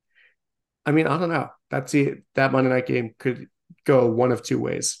I mean, I don't know. That Monday night game could go one of two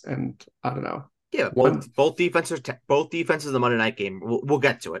ways, and I don't know. Yeah, One, both defenses in the Monday night game. We'll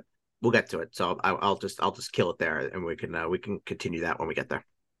get to it. We'll get to it. So I'll just kill it there, and we can continue that when we get there.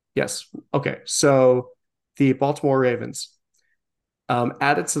 yes. Okay. So the Baltimore Ravens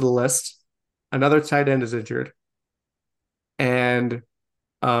added to the list. Another tight end is injured, and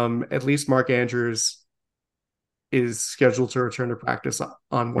at least Mark Andrews is scheduled to return to practice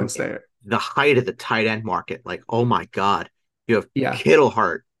on Wednesday. The height of the tight end market, like oh my god, you have Yeah. Kittle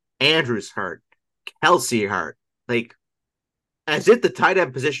hurt, Andrews hurt, Kelsey hurt, like as if the tight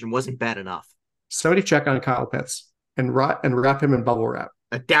end position wasn't bad enough. Somebody check on Kyle Pitts and wrap him in bubble wrap.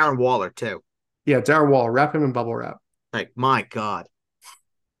 Darren Waller too. Yeah, Darren Wall, wrap him in bubble wrap. Like my god.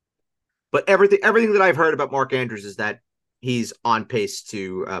 But everything that I've heard about Mark Andrews is that he's on pace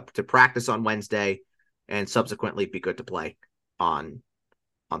to practice on Wednesday and subsequently be good to play on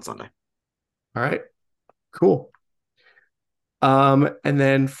Sunday. All right. Cool. And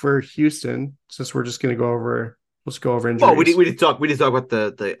then for Houston, since we're just going to go over Let's go over Well, injuries. we did talk about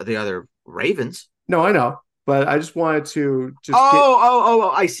the other Ravens. No, I know, but I just wanted to just get,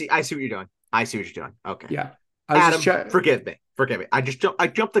 Oh! I see what you're doing. I see what you're doing. Okay, yeah, I was just Adam, check. forgive me. I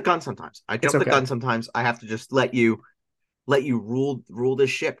jump the gun sometimes. I It's jump the okay. gun sometimes. I have to just let you rule this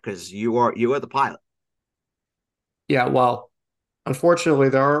ship because you are the pilot. Yeah, well, unfortunately,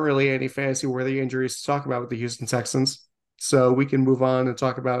 there aren't really any fantasy worthy injuries to talk about with the Houston Texans. So we can move on and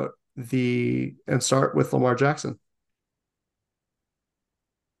talk about and start with Lamar Jackson.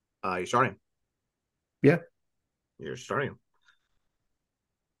 You're starting. Yeah. You're starting.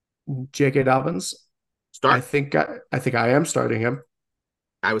 J.K. Dobbins. Start. I think I am starting him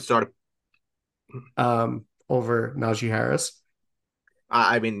I would start. over Najee Harris.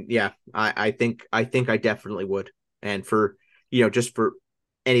 I mean, yeah, I think I definitely would. And for just for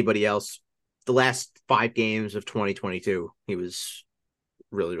anybody else, the last 5 games of 2022, he was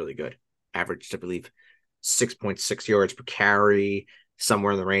really, really good. Averaged, I believe, 6.6 yards per carry,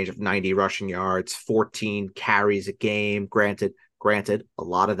 somewhere in the range of 90 rushing yards, 14 carries a game. Granted, a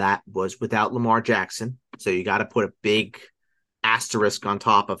lot of that was without Lamar Jackson. So you got to put a big asterisk on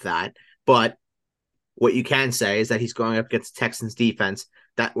top of that. But what you can say is that he's going up against Texans defense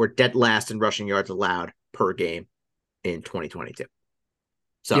that were dead last in rushing yards allowed per game in 2022.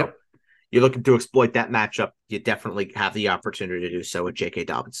 So Yep. you're looking to exploit that matchup. You definitely have the opportunity to do so with J.K.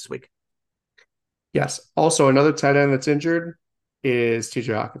 Dobbins this week. Yes. Also, another tight end that's injured is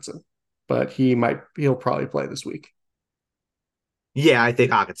TJ Hawkinson, but he'll probably play this week. Yeah, I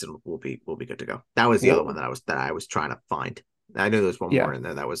think Hawkinson will be good to go. That was the other one Well, that I was trying to find. I knew there was one more yeah. in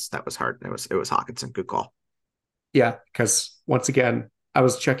there that was hard. It was Hawkinson. Good call. Yeah. Because once again, I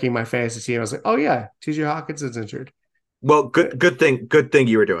was checking my fantasy team. I was like, oh, yeah, TJ Hawkinson's injured. Well, But good thing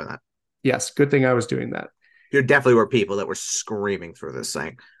you were doing that. yes, good thing I was doing that. There definitely were people that were screaming through this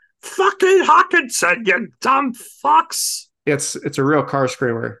saying, "Fucking Hawkinson, you dumb fucks!" It's a real car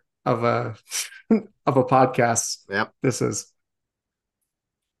screamer of a of a podcast. Yep. This is.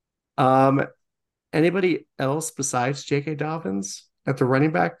 Um, Anybody else besides J.K. Dobbins at the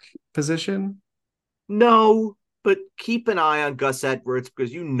running back position? No, but keep an eye on Gus Edwards because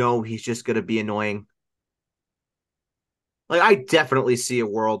he's just going to be annoying. Like I definitely see a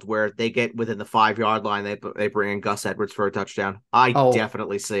world where they get within the 5 yard line, they bring in Gus Edwards for a touchdown. I Oh,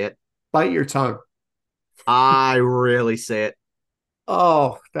 definitely see it. bite your tongue. I really see it.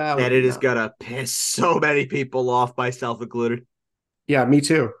 Oh, that That would it be is not. gonna piss so many people off, myself included. Yeah, me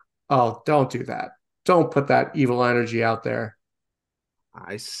too. Oh, don't do that. Don't put that evil energy out there.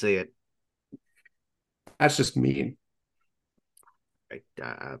 I see it. That's just mean.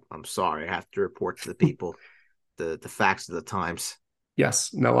 I'm sorry. I have to report to the people the facts of the times.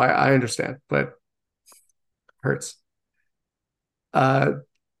 Yes, no, I understand, but hurts. Uh,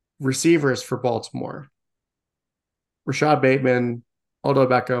 Receivers for Baltimore: Rashad Bateman, Aldo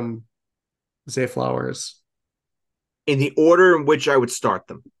Beckham, Zay Flowers. In the order in which I would start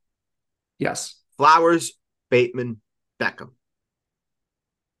them: Yes. Flowers, Bateman, Beckham.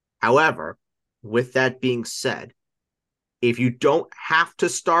 However, with that being said, if you don't have to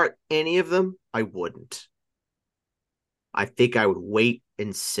start any of them, I wouldn't. I think I would wait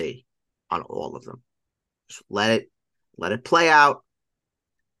and see on all of them. Just let it play out.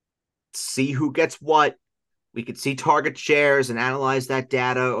 See who gets what. We could see target shares and analyze that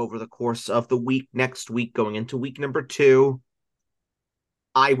data over the course of the week next week, going into week number 2.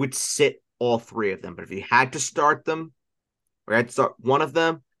 I would sit all 3 of them. But if you had to start them, or had to start one of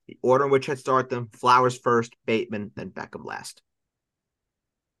them, the order in which I'd start them: Flowers first, Bateman, then Beckham last.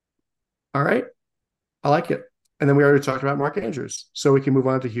 All right. I like it. And then we already talked about Mark Andrews. So we can move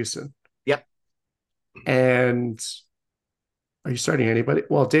on to Houston. Yep. And are you starting anybody?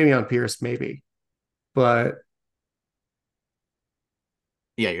 Well, Dameon Pierce, maybe. But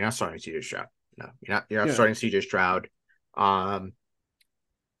Yeah, you're not starting CJ Stroud. No, you're not yeah, starting CJ Stroud. Um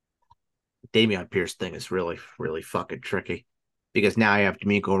Dameon Pierce thing is really, really fucking tricky because now I have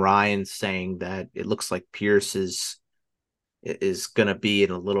D'Amico Ryan saying that it looks like Pierce is gonna be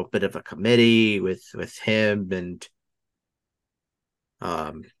in a little bit of a committee with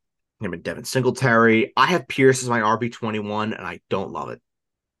um him and Devin Singletary. I have Pierce as my RB21 and I don't love it.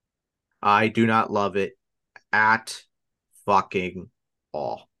 I do not love it at fucking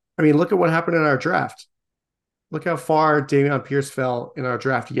all. I mean, look at what happened in our draft. Look how far Dameon Pierce fell in our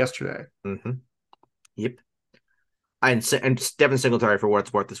draft yesterday. Mm-hmm. Yep. And Devin Singletary for what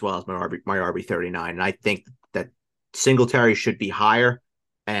it's worth as well as my RB 39. And I think that Singletary should be higher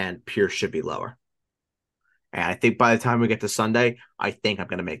and Pierce should be lower. And I think by the time we get to Sunday, I think I'm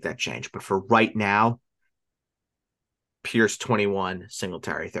going to make that change. But for right now, Pierce 21,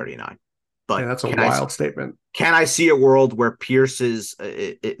 Singletary 39. And But that's a wild statement. can I see a world where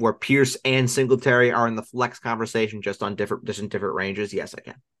where Pierce and Singletary are in the flex conversation just in different ranges? Yes, I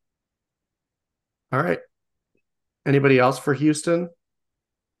can. All right. Anybody else for Houston?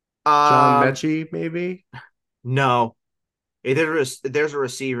 John Um, Mechie, maybe? no. There's a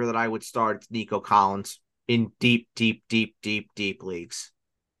receiver that I would start, it's Nico Collins in deep leagues.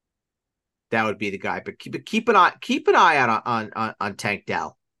 That would be the guy. But keep an eye out on Tank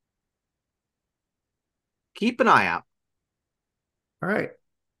Dell. Keep an eye out. All right.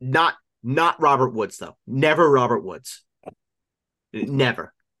 Not not Robert Woods though. Never Robert Woods.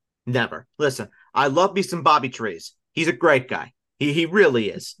 Never. Never. Listen, I love me some Bobby Trees. He's a great guy. He really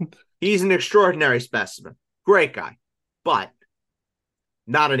is. He's an extraordinary specimen. Great guy. But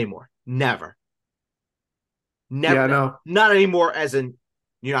not anymore. Never. Yeah, Never. no. Not anymore as in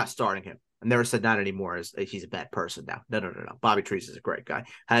you're not starting him. I never said not anymore as he's a bad person now. No. Bobby Trees is a great guy.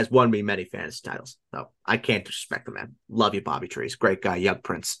 Has won me many fantasy titles. So I can't disrespect the man. Love you, Bobby Trees. Great guy. Young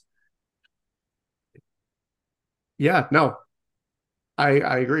Prince. Yeah, no. I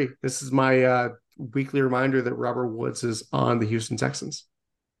agree. This is my weekly reminder that Robert Woods is on the Houston Texans.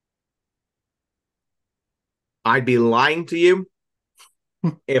 I'd be lying to you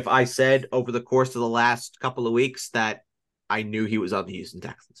if I said over the course of the last couple of weeks that I knew he was on the Houston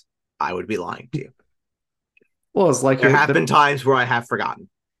Texans. I would be lying to you. Well, it's like There have been times where I have forgotten.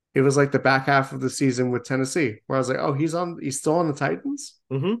 it was like the back half of the season with Tennessee, where I was like, oh, he's still on the Titans?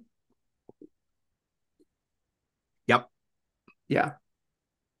 Mm-hmm. Yep. Yeah.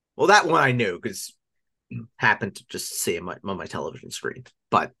 Well, that one I knew because happened to just see him on my television screen.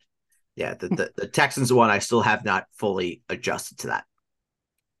 But yeah, the Texans one I still have not fully adjusted to that.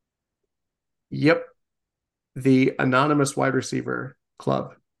 Yep. The anonymous wide receiver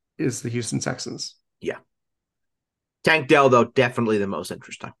club is the Houston Texans. Yeah. Tank Dell, though, definitely the most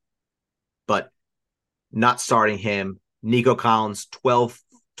interesting. But not starting him. Nico Collins, 12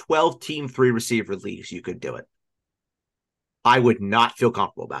 team 3 receiver leagues, you could do it. I would not feel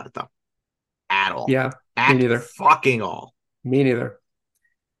comfortable about it, though. At all. Yeah, me At neither. fucking all. Me neither.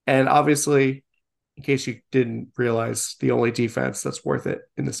 And obviously, in case you didn't realize, the only defense that's worth it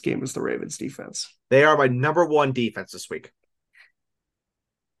in this game is the Ravens defense. They are my number one defense this week.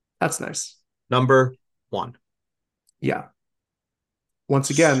 That's nice. Number one. Yeah. Once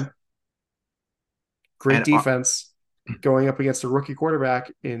again, great And defense going up against a rookie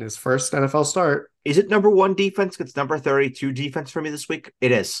quarterback in his first NFL start. is it number one defense against number 32 defense for me this week?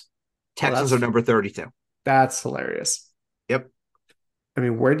 It is. Texans are number 32. That's hilarious. Yep. I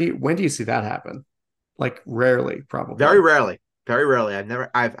mean, when do you see that happen? Like rarely, probably. Very rarely. Very rarely.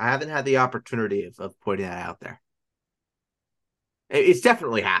 I haven't had the opportunity of putting that out there. It's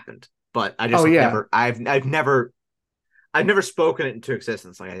definitely happened, but I just I've never spoken it into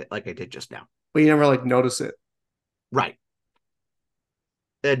existence like I did just now. But you never like notice it. Right.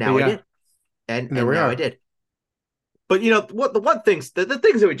 And now I did. And now I did. But you know what? The things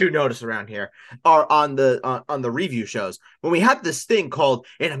that we do notice around here are on the review shows when we have this thing called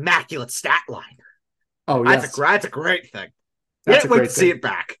an immaculate stat line. Oh yes, that's a great thing. That's Can't wait to see it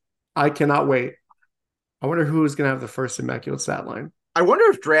back. I cannot wait. I wonder who's going to have the first immaculate stat line. I wonder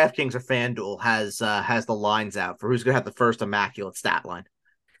if DraftKings or FanDuel has the lines out for who's going to have the first immaculate stat line.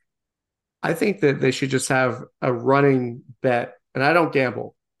 I think that they should just have a running bet, and I don't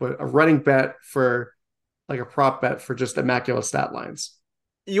gamble, but a running bet for like a prop bet for just immaculate stat lines.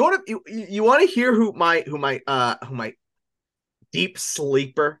 You want to hear who my deep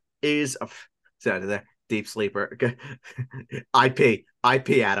sleeper is? Oh, it's out of there. Deep sleeper. IP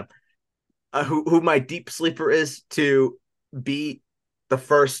Adam. Who my deep sleeper is to be the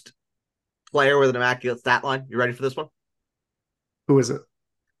first player with an immaculate stat line. You ready for this one? Who is it?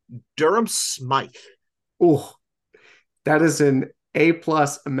 Durham Smythe. Oh, that is an A+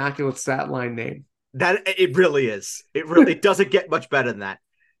 immaculate stat line name. That it really is. It really doesn't get much better than that.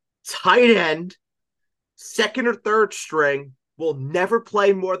 Tight end, second or third string, will never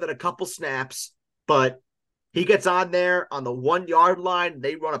play more than a couple snaps, but he gets on there on the 1 yard line.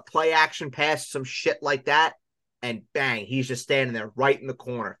 They run a play action pass, some shit like that, and bang, he's just standing there right in the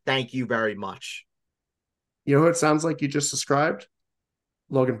corner. Thank you very much. You know what it sounds like you just described?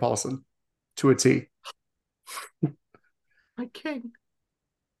 Logan Paulson to a T. My king.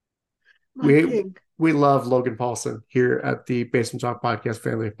 We love Logan Paulson here at the Basement Talk Podcast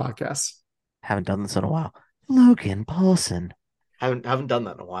family of podcasts. Haven't done this in a while. Logan Paulson. Haven't done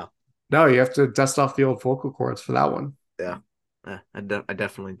that in a while. No, you have to dust off the old vocal cords for that one. Yeah, I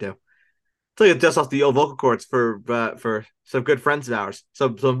definitely do. It's like dust off the old vocal cords for some good friends of ours,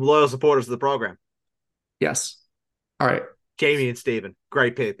 some loyal supporters of the program. Yes. All right. Jamie and Steven,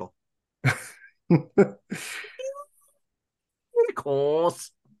 great people. Of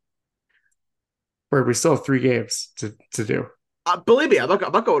course. Where we still have 3 games to do. Believe me, I'm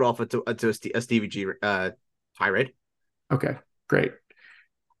not going off a Stevie G tirade. Okay, great.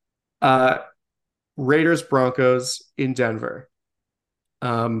 Uh, Raiders Broncos in Denver.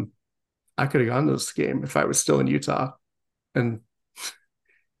 Um, I could have gone to this game if I was still in Utah, and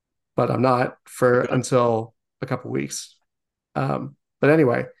but I'm not for Good. until a couple weeks. But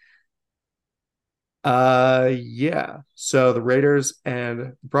anyway, yeah. So the Raiders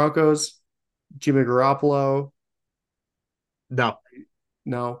and Broncos, Jimmy Garoppolo, No.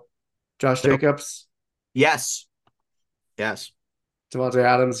 no. Josh Nope. Jacobs, Yes. Yes. Devontae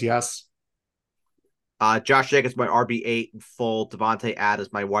Adams, yes. Josh Jacobs, my RB8 in full. Devontae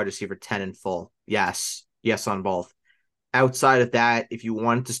Adams, my wide receiver 10 in full. Yes. Yes on both. Outside of that, if you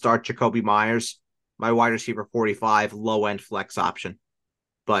wanted to start Jacoby Myers, my wide receiver 45, low end flex option.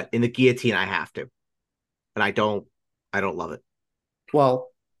 But in the guillotine, I have to. And I don't love it. Well,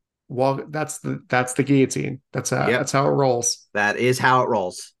 that's the guillotine. Yep. That's how it rolls. That is how it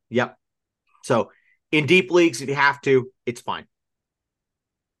rolls. Yep. So in deep leagues, if you have to, it's fine.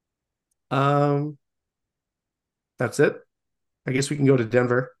 Um, that's it. I guess we can go to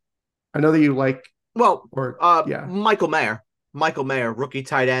Denver. I know that you like, Well, or yeah. Michael Mayer, rookie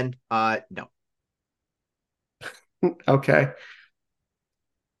tight end. No. Okay.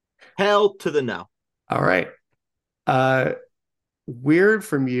 Hell to the no. All right. Uh, weird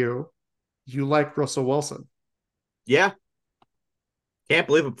from you. You like Russell Wilson. Yeah. Can't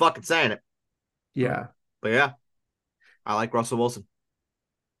believe I'm fucking saying it. Yeah. But yeah, I like Russell Wilson.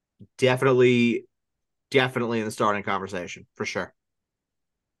 Definitely, definitely in the starting conversation for sure.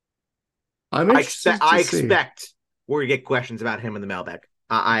 I'm interested to I see. expect we're gonna get questions about him in the mailbag.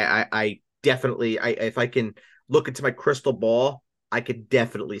 I definitely if I can look into my crystal ball, I could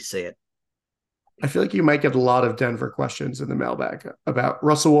definitely see it. I feel like you might get a lot of Denver questions in the mailbag about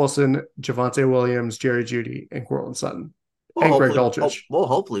Russell Wilson, Javante Williams, Jerry Judy, and Cortland Sutton, and Greg Dulcich.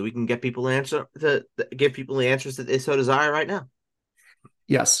 Hopefully we can get people an answer to give people the answers that they so desire right now.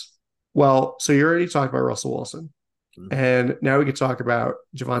 Yes. Well, so you already talked about Russell Wilson, Mm-hmm. and now we could talk about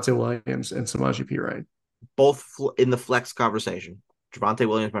Javante Williams and Samaje Perine. Both in the flex conversation. Javante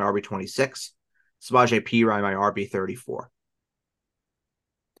Williams, my RB26. Samaje Perine, my RB34.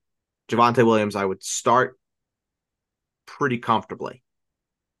 Javante Williams, I would start pretty comfortably.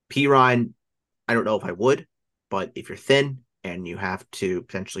 Perine, I don't know if I would, but if you're thin and you have to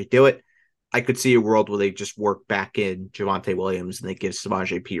potentially do it, I could see a world where they just work back in Javante Williams and they give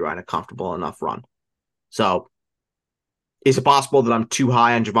Samaje Perine a comfortable enough run. So is it possible that I'm too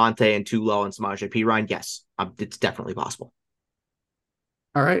high on Javante and too low on Samaje Perine? Yes, it's definitely possible.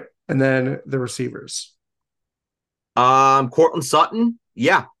 All right. And then the receivers. Cortland Sutton,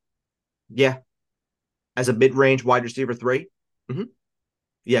 yeah, yeah, as a mid-range wide receiver 3, mm-hmm.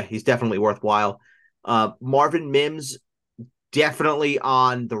 Yeah, he's definitely worthwhile. Marvin Mims, definitely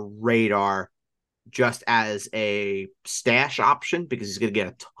on the radar just as a stash option because he's going to get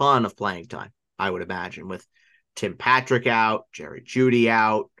a ton of playing time, I would imagine, with Tim Patrick out, Jerry Judy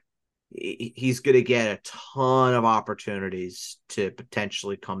out. He's going to get a ton of opportunities to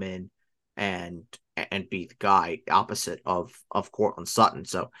potentially come in and be the guy opposite of Cortland Sutton.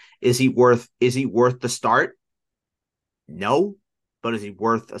 So is he worth the start? No, but is he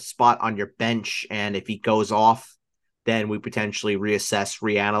worth a spot on your bench? And if he goes off, then we potentially reassess,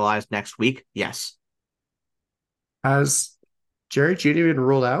 reanalyze next week. Yes. Has Jerry Judy been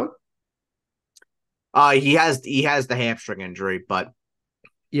ruled out? He has the hamstring injury, but I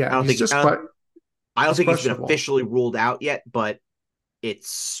Yeah, don't he's think just quite I don't he's think he's been questionable. officially ruled out yet. But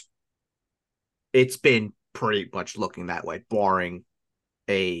it's it's been pretty much looking that way, barring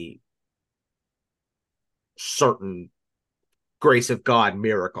a certain grace of God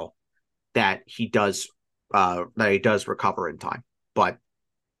miracle that he does recover in time. But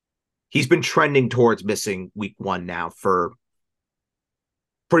he's been trending towards missing week 1 now for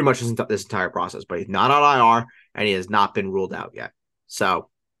pretty much this entire process, but he's not on IR and he has not been ruled out yet. So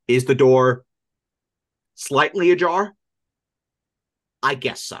is the door slightly ajar? I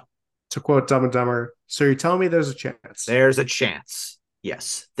guess so. To quote Dumb and Dumber, so you're telling me there's a chance. There's a chance.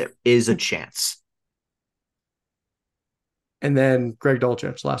 Yes, there is a chance. And then Greg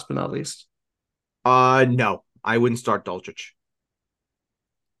Dulcich, last but not least. No, I wouldn't start Dulcich.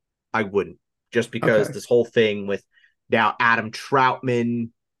 I wouldn't. Just because Okay. this whole thing with now Adam Troutman,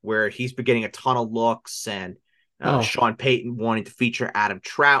 where he's been getting a ton of looks, and Oh, Sean Payton wanting to feature Adam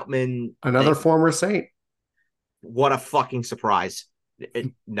Troutman. another former Saint. What a fucking surprise.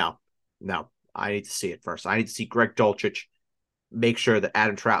 No, no. I need to see it first. I need to see Greg Dulcich make sure that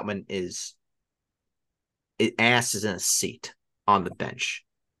Adam Troutman is ass is in a seat on the bench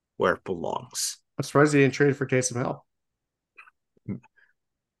where it belongs. I'm surprised he didn't trade for Taysom Hill.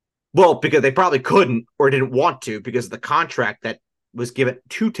 Well, because they probably couldn't or didn't want to because of the contract that was given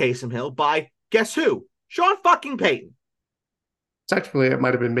to Taysom Hill by guess who? Sean fucking Payton. Technically, it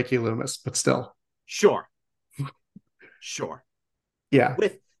might have been Mickey Loomis, but still. Sure. Sure. Yeah.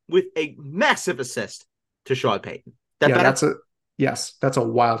 With a massive assist to Sean Payton. That Yeah, better? that's a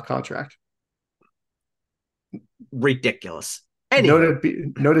wild contract. Ridiculous.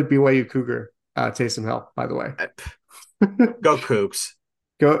 Anywho. Noted BYU Cougar, Taysom Hill, by the way. Go Cougs.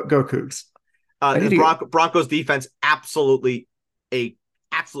 Go Cougs. Broncos defense absolutely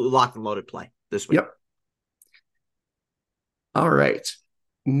locked and loaded play this week. Yep. All right.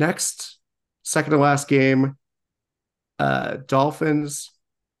 Next, second to last game, Dolphins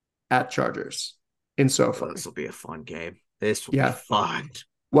at Chargers in SoFi. This will be a fun game. This will be fun.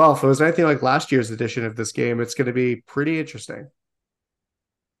 Well, if it was anything like last year's edition of this game, it's going to be pretty interesting.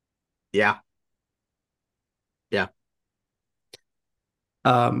 Yeah. Yeah.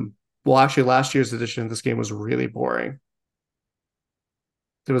 Well, actually, last year's edition of this game was really boring.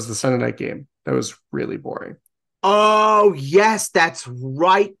 It was the Sunday night game. That was really boring. Oh, yes, that's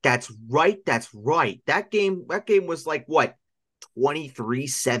right. That game was like what,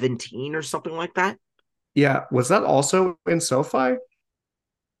 23-17 or something like that? Yeah. Was that also in SoFi?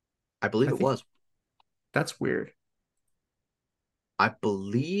 I believe it was. That's weird. I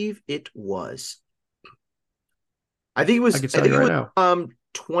believe it was. I think it was. I can tell you right now.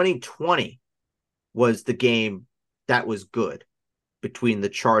 2020 was the game that was good between the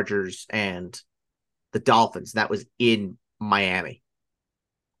Chargers and the Dolphins. That was in Miami,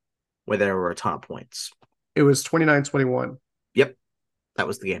 where there were a ton of points. It was 29-21. Yep, that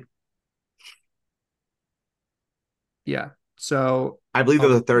was the game. Yeah. So I believe it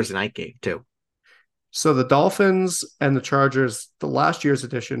was a Thursday night game too. So the Dolphins and the Chargers, the last year's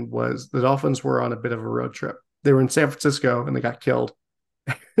edition was the Dolphins were on a bit of a road trip. They were in San Francisco and they got killed.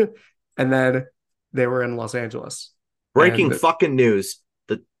 And then they were in Los Angeles. Breaking fucking news.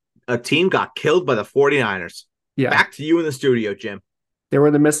 A team got killed by the 49ers. Yeah. Back to you in the studio, Jim. They were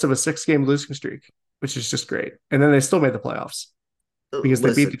in the midst of a 6-game losing streak, which is just great. And then they still made the playoffs because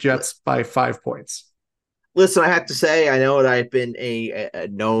they beat the Jets by 5 points. Listen, I have to say, I know that I've been a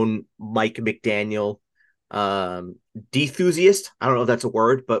known Mike McDaniel enthusiast. I don't know if that's a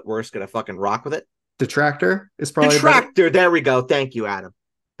word, but we're just going to fucking rock with it. Detractor is probably detractor. There we go. Thank you, Adam.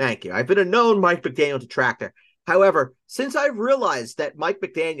 Thank you. I've been a known Mike McDaniel detractor. However, since I've realized that Mike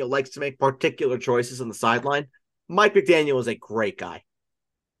McDaniel likes to make particular choices on the sideline, Mike McDaniel is a great guy.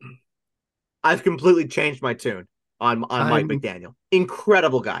 I've completely changed my tune on Mike McDaniel.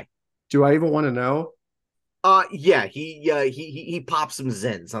 Incredible guy. Do I even want to know? Yeah, he pops some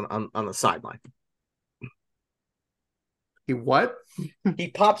zins on the sideline. He what? He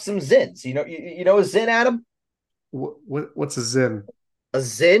pops some zins. You know a zin, Adam? What's a zin? A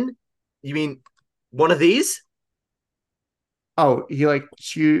zin? You mean one of these? Oh, he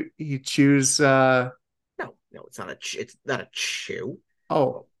chews. No, it's not a chew.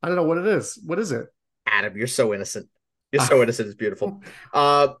 Oh, I don't know what it is. What is it? Adam, you're so innocent. You're so innocent. It's beautiful.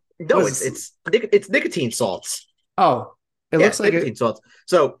 No, it's nicotine salts. Oh, it looks like nicotine salts.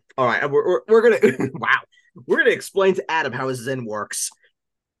 So, all right, we're gonna wow, we're gonna explain to Adam how his Zen works.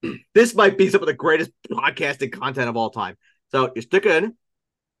 This might be some of the greatest podcasting content of all time. So you stick it in,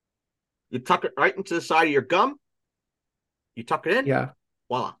 you tuck it right into the side of your gum, you tuck it in, yeah,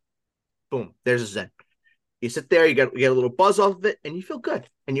 voila, boom, there's a Zen. You sit there, you get a little buzz off of it, and you feel good,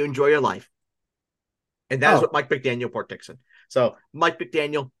 and you enjoy your life. And that is what Mike McDaniel partakes in. So Mike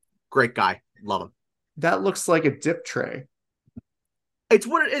McDaniel, great guy, love him. That looks like a dip tray.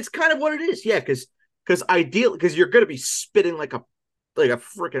 It's kind of what it is, yeah. Because you're gonna be spitting like a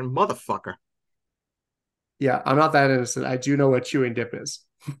freaking motherfucker. Yeah, I'm not that innocent. I do know what chewing dip is.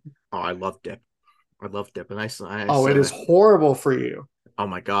 Oh, I love dip. I love dip, and it is horrible for you. Oh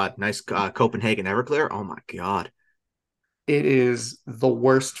my god, nice Copenhagen Everclear. Oh my god, it is the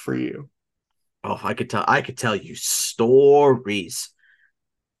worst for you. Oh, I could tell you stories.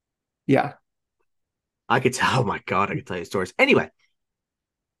 Yeah, I could tell. Oh my god, I could tell you stories. Anyway,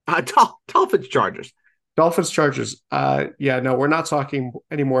 Dolphins Chargers. Yeah, no, we're not talking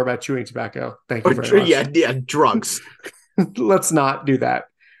anymore about chewing tobacco. Thank you very much. Yeah, drugs. Let's not do that.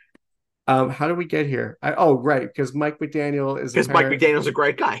 How do we get here? Right, because Mike McDaniel is Mike McDaniel's a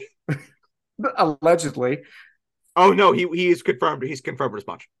great guy. Allegedly. Oh no, he is confirmed. He's confirmed as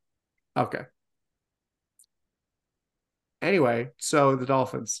much. Okay. Anyway, so the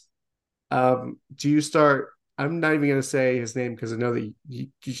Dolphins. Do you start? I'm not even going to say his name because I know that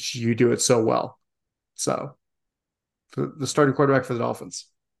you do it so well. So, for the starting quarterback for the Dolphins.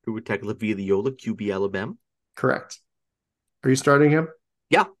 Tua Tagovailoa, QB Alabama. Correct. Are you starting him?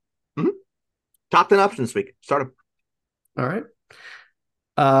 Yeah. Mm-hmm. Top 10 option this week. Start him. All right.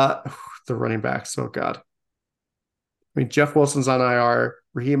 Uh, the running backs. Oh God. I mean, Jeff Wilson's on IR.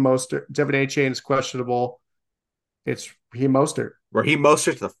 Raheem Mostert, Devin Achane is questionable. It's Raheem Mostert. Raheem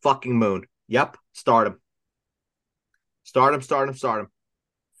Mostert to the fucking moon. Yep. Start him. Start him, start him, start him.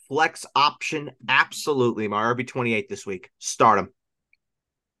 Flex option, absolutely. My RB28 this week. Start him.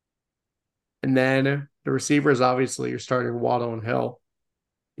 And then the receivers, obviously, you're starting Waddle and Hill.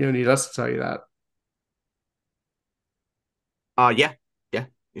 You don't need us to tell you that. Yeah. Yeah.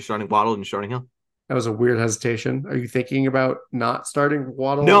 You're starting Waddle and you're starting Hill. That was a weird hesitation. Are you thinking about not starting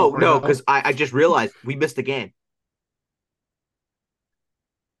Waddle No, or no, Hill? because I just realized we missed a game.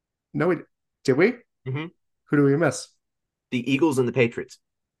 No, did we? Mm-hmm. Who do we miss? The Eagles and the Patriots.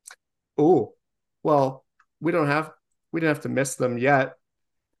 Oh, well, we don't have we didn't have to miss them yet.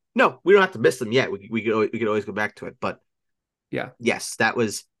 No, we don't have to miss them yet. We could always go back to it. But Yeah. yes, that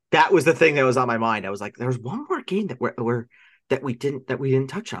was the thing that was on my mind. I was like, there was one more game that we didn't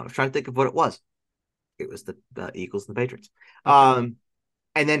touch on. I was trying to think of what it was. It was the Eagles and the Patriots. Okay.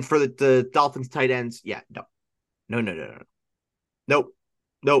 And then for the Dolphins tight ends, yeah, no, no, no, no, no, nope,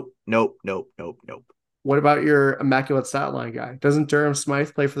 nope, nope, nope, nope, nope. What about your immaculate stat line guy? Doesn't Durham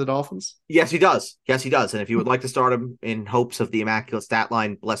Smythe play for the Dolphins? Yes, he does. Yes, he does. And if you would like to start him in hopes of the immaculate stat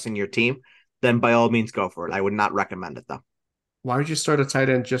line blessing your team, then by all means go for it. I would not recommend it though, Why would you start a tight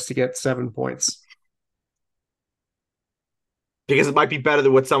end just to get 7 points? because it might be better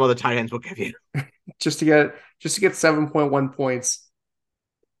than what some other tight ends will give you. Just to get 7.1 points.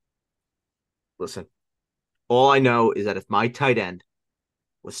 Listen, all I know is that if my tight end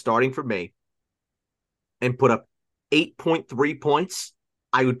was starting for me and put up 8.3 points,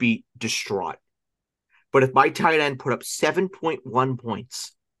 I would be distraught. But if my tight end put up 7.1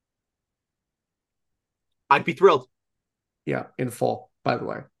 points, I'd be thrilled. Yeah, in full, by the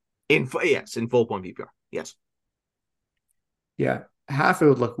way. In full point PPR. Yes. Yeah. Half it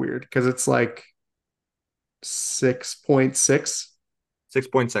would look weird because it's like 6.6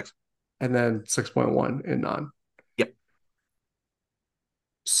 6.6. and then 6.1 in non. Yep.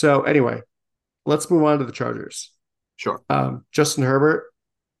 So anyway, let's move on to the Chargers. Sure. Justin Herbert,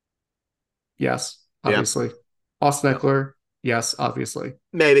 yes, Yep. obviously. Austin Yep. Eckler, yes, obviously.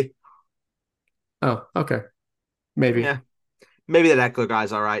 Maybe. Oh, okay. Maybe. Yeah. Maybe that Eckler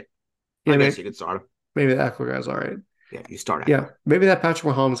guy's all right. Yeah, I guess you could start him. maybe the Eckler guy's all right. Yeah, you start Yeah, Eckler. maybe that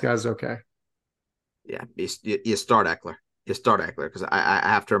Patrick Mahomes guy's okay. Yeah, you start Eckler. You start Eckler because I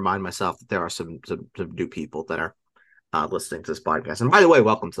have to remind myself that there are some new people that are listening to this podcast. And by the way,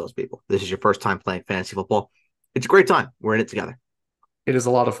 welcome to those people. This is your first time playing fantasy football. It's a great time. We're in it together. It is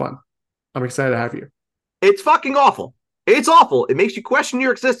a lot of fun. I'm excited to have you. It's fucking awful. It's awful. It makes you question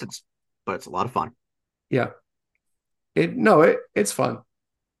your existence, but it's a lot of fun. Yeah. It's fun.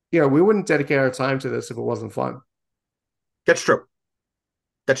 Yeah, we wouldn't dedicate our time to this if it wasn't fun. That's true.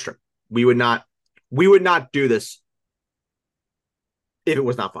 That's true. We would not do this if it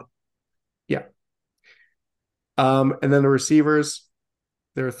was not fun. Yeah. And then the receivers,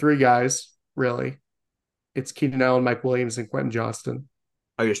 there are three guys, really. It's Keenan Allen, Mike Williams, and Quentin Johnston.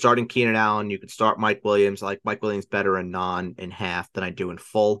 Oh, you're starting Keenan Allen. You could start Mike Williams. I like Mike Williams better in non in half than I do in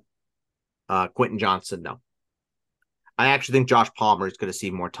full. Quentin Johnston, no. I actually think Josh Palmer is going to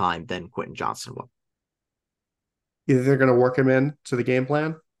see more time than Quentin Johnston will. Either they're going to work him in to the game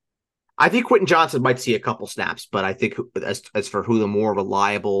plan. I think Quentin Johnston might see a couple snaps, but I think as for who the more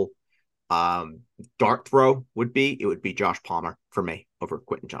reliable dart throw would be, it would be Josh Palmer for me over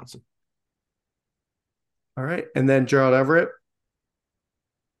Quentin Johnston. All right. And then Gerald Everett.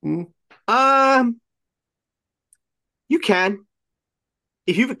 You can.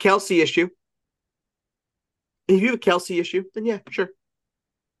 If you have a Kelsey issue, then yeah, sure.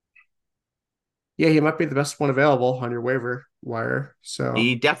 Yeah, he might be the best one available on your waiver wire. So,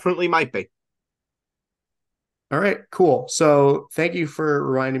 He definitely might be. all right, cool. So, thank you for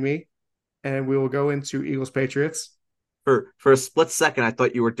reminding me. And we will go into Eagles Patriots. For a split second, I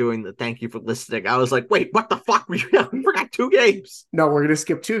thought you were doing the thank you for listening. I was like, wait, what the fuck? We forgot 2 games. No, we're going to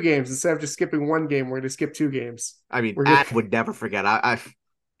skip 2 games. Instead of just skipping one game, we're going to skip 2 games. I mean, We're Adam gonna... would never forget.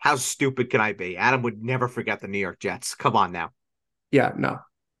 How stupid can I be? Adam would never forget the New York Jets. Come on now. Yeah, no.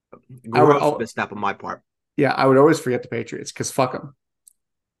 Gross misstep on my part. Yeah, I would always forget the Patriots because fuck them.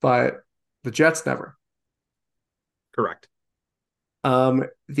 But the Jets never. Correct.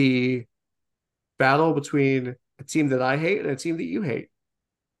 The battle between a team that I hate and a team that you hate.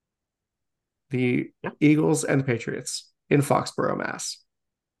 The Yeah, Eagles and the Patriots in Foxborough, Mass.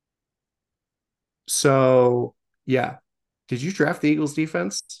 So, yeah. Did you draft the Eagles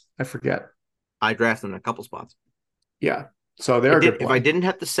defense? I forget. I drafted them in a couple spots. Yeah. So I they're a did. good If I play. didn't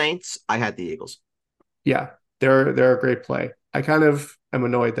have the Saints, I had the Eagles. Yeah. They're a great play. I kind of am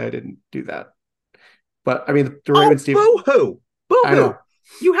annoyed that I didn't do that. But I mean, the Oh, Ravens defense, boo hoo, boo I know.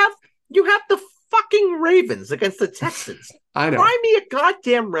 hoo! You have you have the fucking Ravens against the Texans. I know. Cry me a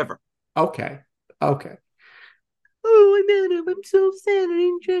goddamn river. Okay. Okay. Oh, I'm so sad. I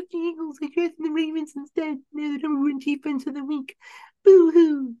didn't draft the Eagles. I drafted the Ravens instead. They're the number one defense of the week. Boo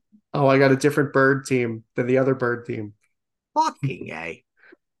hoo. Oh, I got a different bird team than the other bird team. Fucking A.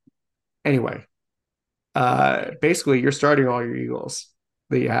 Anyway, basically you're starting all your Eagles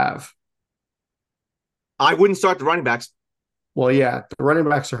that you have. I wouldn't start the running backs. Well, yeah, the running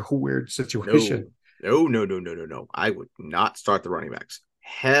backs are a weird No, situation. no. I would not start the running backs.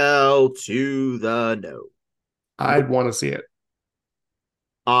 Hell to the no. I'd Nope. want to see it.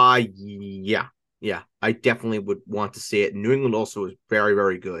 Yeah. Yeah. I definitely would want to see it. New England also was very,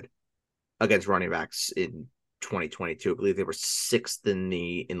 very good against running backs in 2022. I believe they were sixth in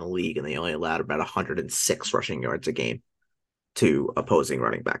the league, and they only allowed about 106 rushing yards a game to opposing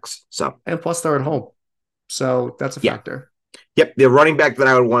running backs. So And plus they're at home. So that's a yeah. factor. Yep. The running back that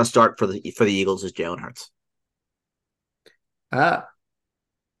I would want to start for the Eagles is Jalen Hurts. Ah,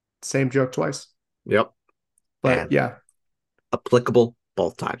 same joke twice. Yep. But And yeah, applicable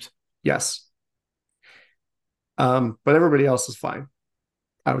both times. yes. But everybody else is fine,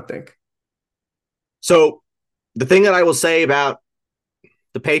 I would think. So the thing that I will say about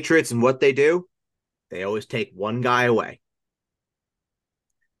the Patriots and what they do, they always take one guy away.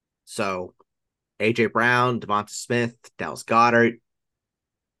 So AJ Brown, Devonta Smith, Dallas Goedert,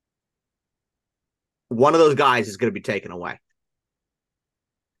 one of those guys is going to be taken away.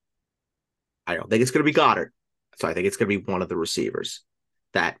 I don't think it's going to be Goddard. So I think it's going to be one of the receivers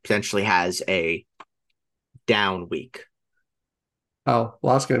that potentially has a down week. Oh,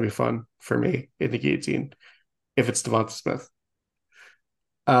 well, that's going to be fun for me in the guillotine if it's Devonta Smith.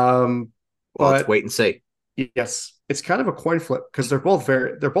 Um, Well, let's but wait and see. yes, it's kind of a coin flip because they're both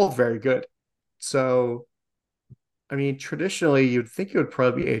very good. So, I mean, traditionally you'd think it would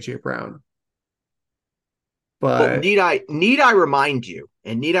probably be AJ Brown, Well, but need I remind you,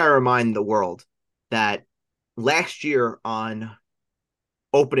 and need I remind the world that last year on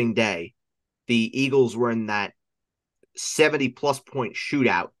opening day, the Eagles were in that 70 plus point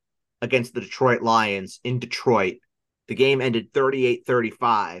shootout against the Detroit Lions in Detroit. The game ended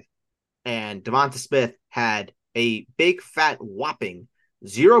 38-35, and Devonta Smith had a big fat whopping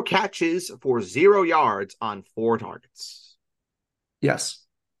 0 catches for 0 yards on 4 targets. yes,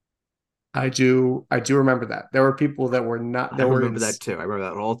 I do remember that. There were people that were not I that were remember in that too. I remember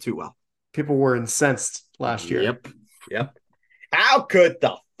that all too well. people were incensed last year. Yep. Yep. How could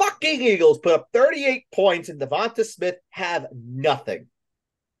the fucking Eagles put up 38 points and Devonta Smith have nothing?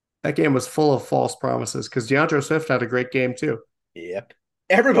 That game was full of false promises because DeAndre Swift had a great game too. Yep.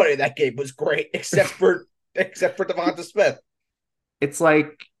 Everybody in that game was great except for Devonta Smith. It's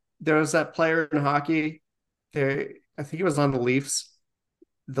like there was that player in hockey. There, I think he was on the Leafs.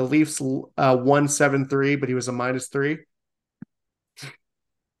 The Leafs won 7-3, but he was a -3.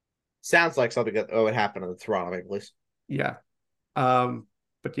 Sounds like something that would happen in the Toronto Maple Leafs. Yeah.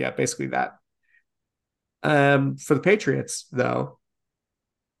 But yeah, basically that. For the Patriots, though,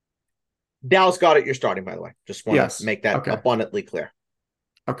 Dallas got it. You're starting, by the way. Just want to yes. make that Okay. abundantly clear.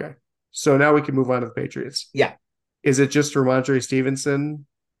 Okay. So now we can move on to the Patriots. Yeah. Is it just Ramondre Stevenson?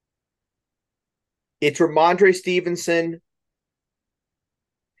 It's Ramondre Stevenson,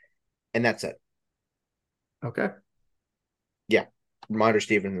 and that's it. Okay. Yeah. Ramondre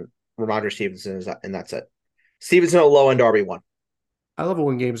Stevenson is and that's it. Stevenson a low end RB1. I love it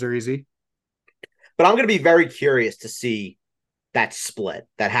when games are easy. But I'm going to be very curious to see that split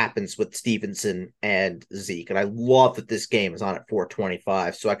that happens with Stevenson and Zeke. And I love that this game is on at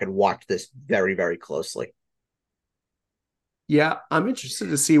 425, so I can watch this very, very closely. Yeah, I'm interested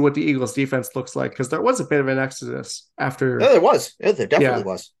to see what the Eagles defense looks like because there was a bit of an exodus No, after. there was. Yeah, there definitely Yeah.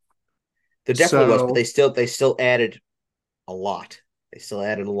 was. There definitely was, but So they still added a lot. They still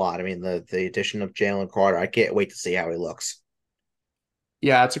added a lot. I mean, the addition of Jalen Carter, I can't wait to see how he looks.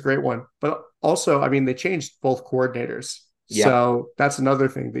 yeah, it's a great one. But also, I mean, they changed both coordinators. Yep. So that's another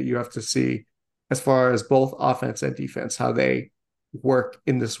thing that you have to see as far as both offense and defense, how they work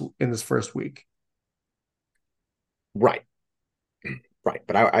in this first week. Right. Right.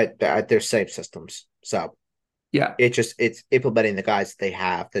 But they're same systems. So Yeah. it's implementing the guys that they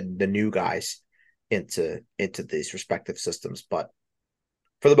have, the new guys into these respective systems. But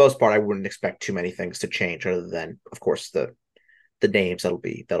for the most part, I wouldn't expect too many things to change, other than, of course, the names that'll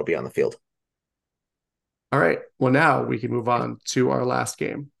be on the field. All right. Well, now we can move on to our last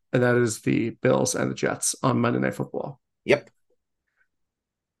game, and that is the Bills and the Jets on Monday Night Football. Yep.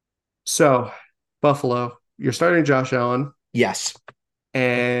 So, Buffalo, you're starting Josh Allen, Yes.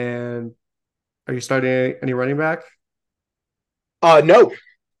 and are you starting any running back? No,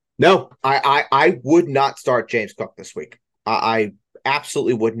 no. I would not start James Cook this week. I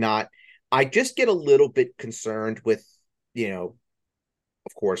absolutely would not. I just get a little bit concerned with,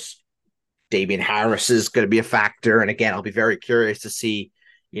 of course, Damian Harris is going to be a factor. And again, I'll be very curious to see,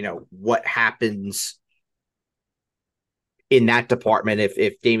 what happens in that department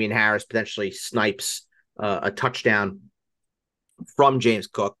if Damian Harris potentially snipes a touchdown from James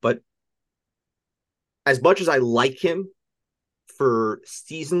Cook. But as much as I like him for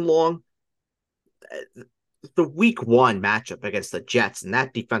season long, the week one matchup against the Jets and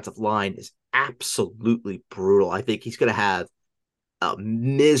that defensive line is absolutely brutal. I think he's going to have a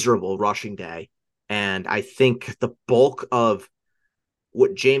miserable rushing day. And I think the bulk of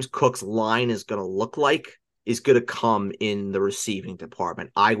what James Cook's line is going to look like is going to come in the receiving department.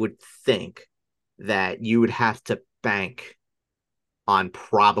 I would think that you would have to bank on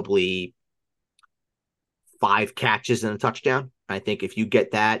probably 5 catches and a touchdown. I think if you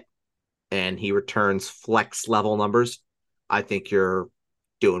get that and he returns flex level numbers, I think you're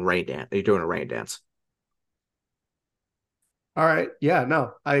doing rain dance. You're doing a rain dance. All right. Yeah,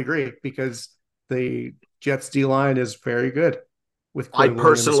 no, I agree because the Jets D line is very good with I Quinn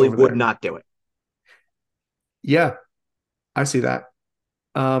Williams personally over would there. not do it. Yeah, I see that.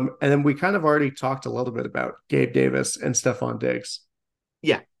 And then we kind of already talked a little bit about Gabe Davis and Stephon Diggs.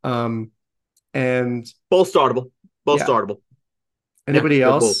 Yeah, Um, and both startable. Both yeah, startable. Now, anybody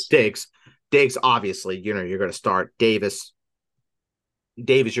well, else? Diggs, obviously, you're going to start. Davis, you're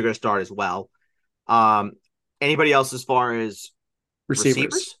going to start as well. Um, Anybody else as far as Receivers.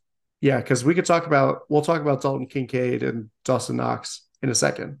 receivers? Yeah, because we'll talk about Dalton Kincaid and Dawson Knox in a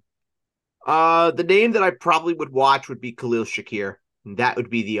second. The name that I probably would watch would be Khalil Shakir. That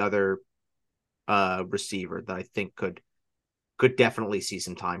would be the other receiver that I think could definitely see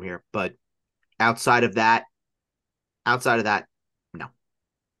some time here. But outside of that, no.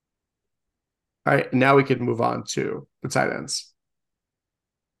 All right, now we can move on to the tight ends.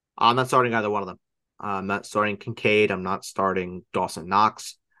 I'm not starting either one of them. I'm not starting Kincaid. I'm not starting Dawson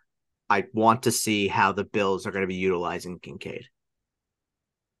Knox. I want to see how the Bills are going to be utilizing Kincaid.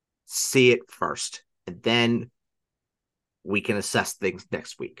 See it first, and then we can assess things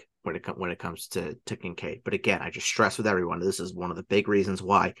next week when it comes to Kincaid. But again, I just stress with everyone, this is one of the big reasons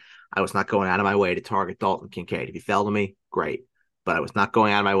why I was not going out of my way to target Dalton Kincaid. If he fell to me, great, but I was not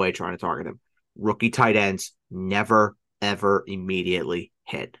going out of my way trying to target him. Rookie tight ends never ever immediately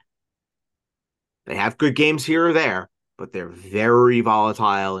hit. They have good games here or there, but they're very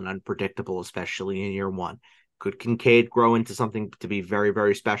volatile and unpredictable, especially in year one. Could Kincaid grow into something to be very,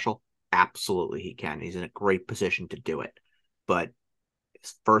 very special? Absolutely, he can. He's in a great position to do it. But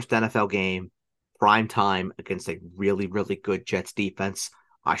his first NFL game, prime time against a really, really good Jets defense,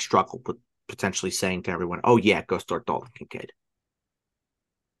 I struggle with potentially saying to everyone, oh, yeah, go start Dalton Kincaid.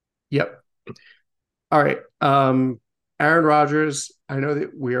 Yep. All right. Aaron Rodgers, I know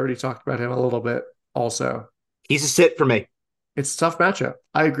that we already talked about him a little bit also. He's a sit for me. It's a tough matchup.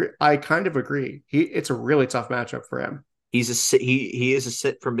 I agree. I kind of agree. It's a really tough matchup for him. He's a sit. He is a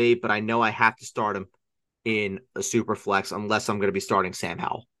sit for me, but I know I have to start him in a super flex unless I'm going to be starting Sam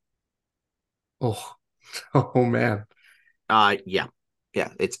Howell. Oh, oh man. Yeah, yeah.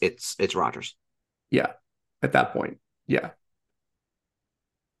 It's Rodgers. Yeah. At that point. Yeah.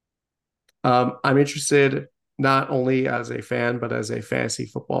 I'm interested not only as a fan, but as a fantasy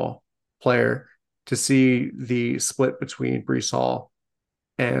football player to see the split between Brees Hall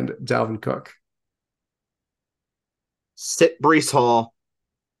and Dalvin Cook. Sit Brees Hall,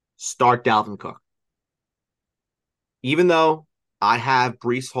 start Dalvin Cook. Even though I have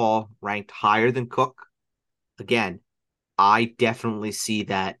Brees Hall ranked higher than Cook, again, I definitely see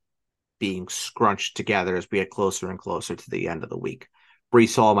that being scrunched together as we get closer and closer to the end of the week.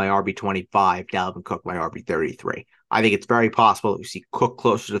 Brees Hall, my RB25, Dalvin Cook, my RB33. I think it's very possible that we see Cook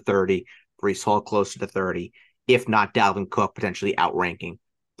closer to 30, Brees Hall closer to 30, if not Dalvin Cook potentially outranking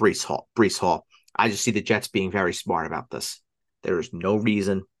Brees Hall. I just see the Jets being very smart about this. There is no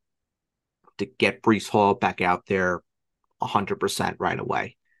reason to get Brees Hall back out there 100% right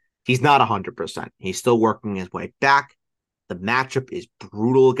away. He's not 100%. He's still working his way back. The matchup is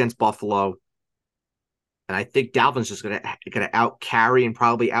brutal against Buffalo. And I think Dalvin's just gonna out carry and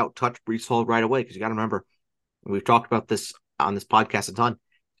probably out touch Brees Hall right away. Because you got to remember, we've talked about this on this podcast a ton.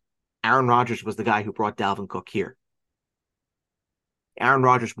 Aaron Rodgers was the guy who brought Dalvin Cook here. Aaron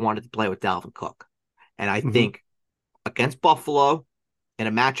Rodgers wanted to play with Dalvin Cook. And I Hmm. think against Buffalo, in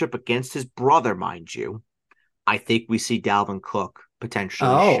a matchup against his brother, mind you, I think we see Dalvin Cook potentially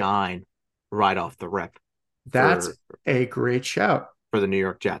Oh, shine right off the rip that's for a great shout. the New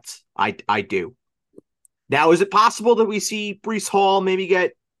York Jets. I do. Now, is it possible that we see Brees Hall maybe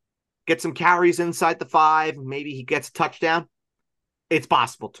get some carries inside the 5, maybe he gets a touchdown? It's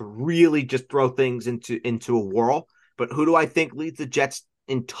possible to really just throw things into a whirl. But who do I think leads the Jets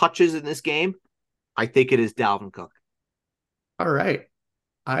in touches in this game? I think it is Dalvin Cook. All right.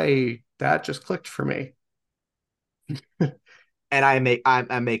 I that just clicked for me. And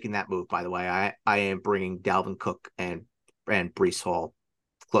I'm making that move, by the way. I am bringing Dalvin Cook and Brees Hall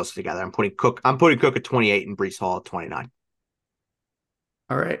closer together. I'm putting Cook at 28 and Brees Hall at 29.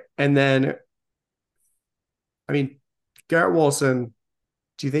 All right. And then, I mean, Garrett Wilson,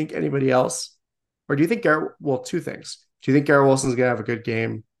 do you think anybody else, or do you think well, two things. Do you think Garrett Wilson's going to have a good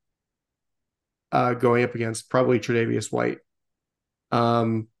game going up against probably Tre'Davious White?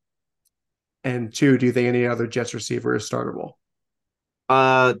 Um, and two, do you think any other Jets receiver is startable?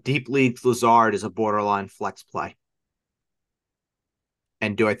 Deep league Lazard is a borderline flex play.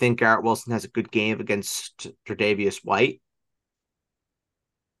 And do I think Garrett Wilson has a good game against Tre'Davious White?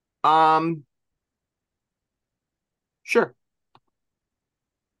 Um, sure.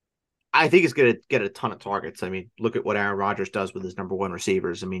 I think he's going to get a ton of targets. I mean, look at what Aaron Rodgers does with his number one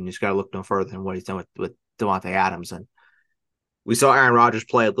receivers. I mean, he's got to look no further than what he's done with Devontae Adams. And we saw Aaron Rodgers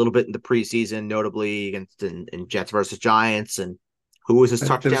play a little bit in the preseason, notably against in Jets versus Giants. And who was his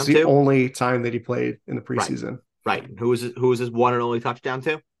That was touchdown the to? only time that he played in the Right, preseason. right. And who was his one and only touchdown to?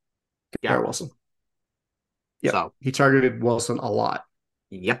 Garrett Garrett Wilson. Wilson. Yep. So, He targeted Wilson a lot.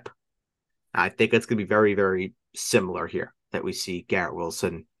 yep. I think it's going to be very, very similar here that we see Garrett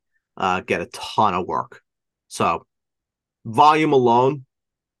Wilson get a ton of work. So, volume alone,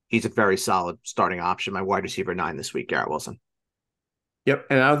 he's a very solid starting option. My wide receiver 9 this week, Garrett Wilson. Yep.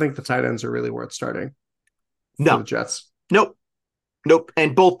 And I don't think the tight ends are really worth starting for the No, Jets. nope, nope.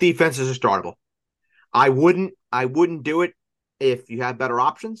 And both defenses are startable. I wouldn't do it if you had better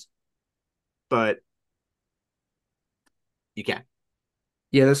options, but you can.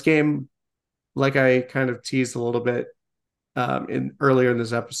 Yeah, this game, like I kind of teased a little bit in earlier in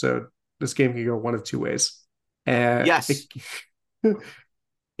this episode, this game can go one of two ways. And Yes, it's either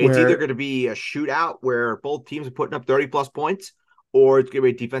where, going to be a shootout where both teams are putting up 30 plus points, or it's going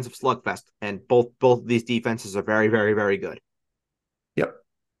to be a defensive slugfest. And both of these defenses are very, very, very good. yep.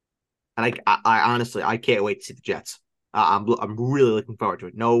 And I honestly, I can't wait to see the Jets. I'm really looking forward to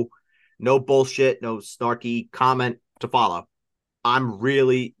it. No bullshit, no snarky comment to follow. I'm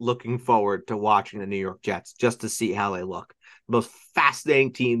really looking forward to watching the New York Jets just to see how they look. The most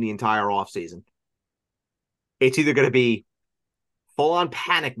fascinating team the entire offseason. It's either going to be full on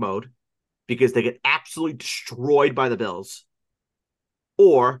panic mode because they get absolutely destroyed by the Bills,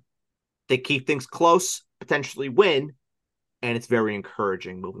 or they keep things close, potentially win, and it's very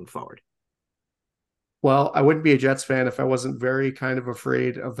encouraging moving forward. Well, I wouldn't be a Jets fan if I wasn't very kind of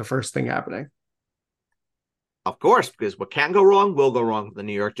afraid of the first thing happening. Of course, because what can go wrong will go wrong with the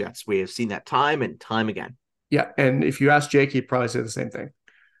New York Jets. We have seen that time and time again. Yeah. And if you ask Jake, he'd probably say the same thing.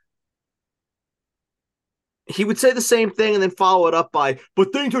 He would say the same thing and then follow it up by,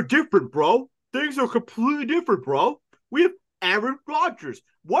 but things are different, bro. Things are completely different, bro. We have Aaron Rodgers.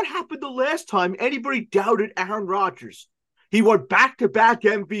 What happened the last time anybody doubted Aaron Rodgers? He won back-to-back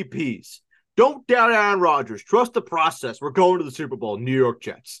MVPs. Don't doubt Aaron Rodgers. Trust the process. We're going to the Super Bowl, New York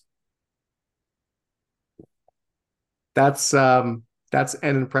Jets. That's an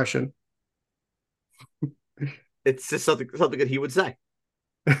impression. It's just something that he would say.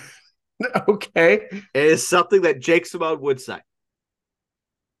 Okay. It is something that Jake Simone would say.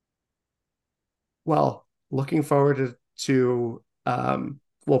 Well, looking forward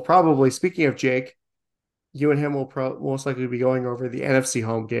well, probably speaking of Jake, you and him will most likely be going over the NFC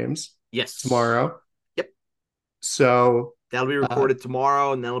home games Yes. tomorrow. Yep. So, That'll be uh, recorded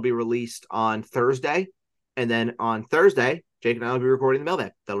tomorrow, and that'll be released on Thursday. And then on Thursday, Jake and I will be recording the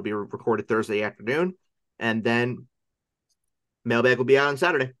mailbag. That'll be recorded Thursday afternoon, and then mailbag will be out on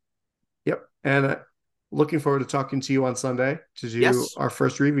Saturday. yep. And looking forward to talking to you on Sunday to do Yes, our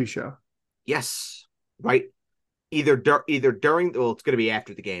first review show. yes, right. Either during, well, it's going to be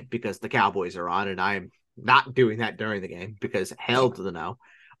after the game because the Cowboys are on, and I'm not doing that during the game because hell to the no,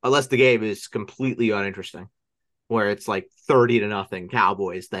 unless the game is completely uninteresting, where it's like 30-0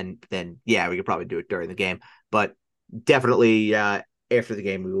 Cowboys, then yeah, we could probably do it during the game. But definitely after the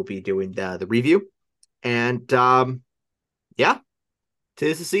game, we will be doing the review. And yeah,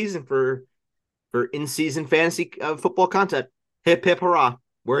 'tis the season for in-season fantasy football content. Hip hip hurrah!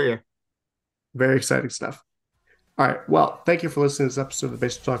 We're here. Very exciting stuff. All right. Well, thank you for listening to this episode of the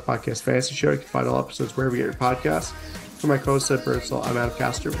Baseball Talk Podcast Fantasy Show. You can find all episodes wherever you get your podcasts. For my co-host, Birdsall, I'm Adam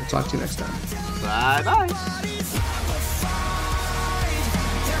Castor. We'll talk to you next time. Bye bye.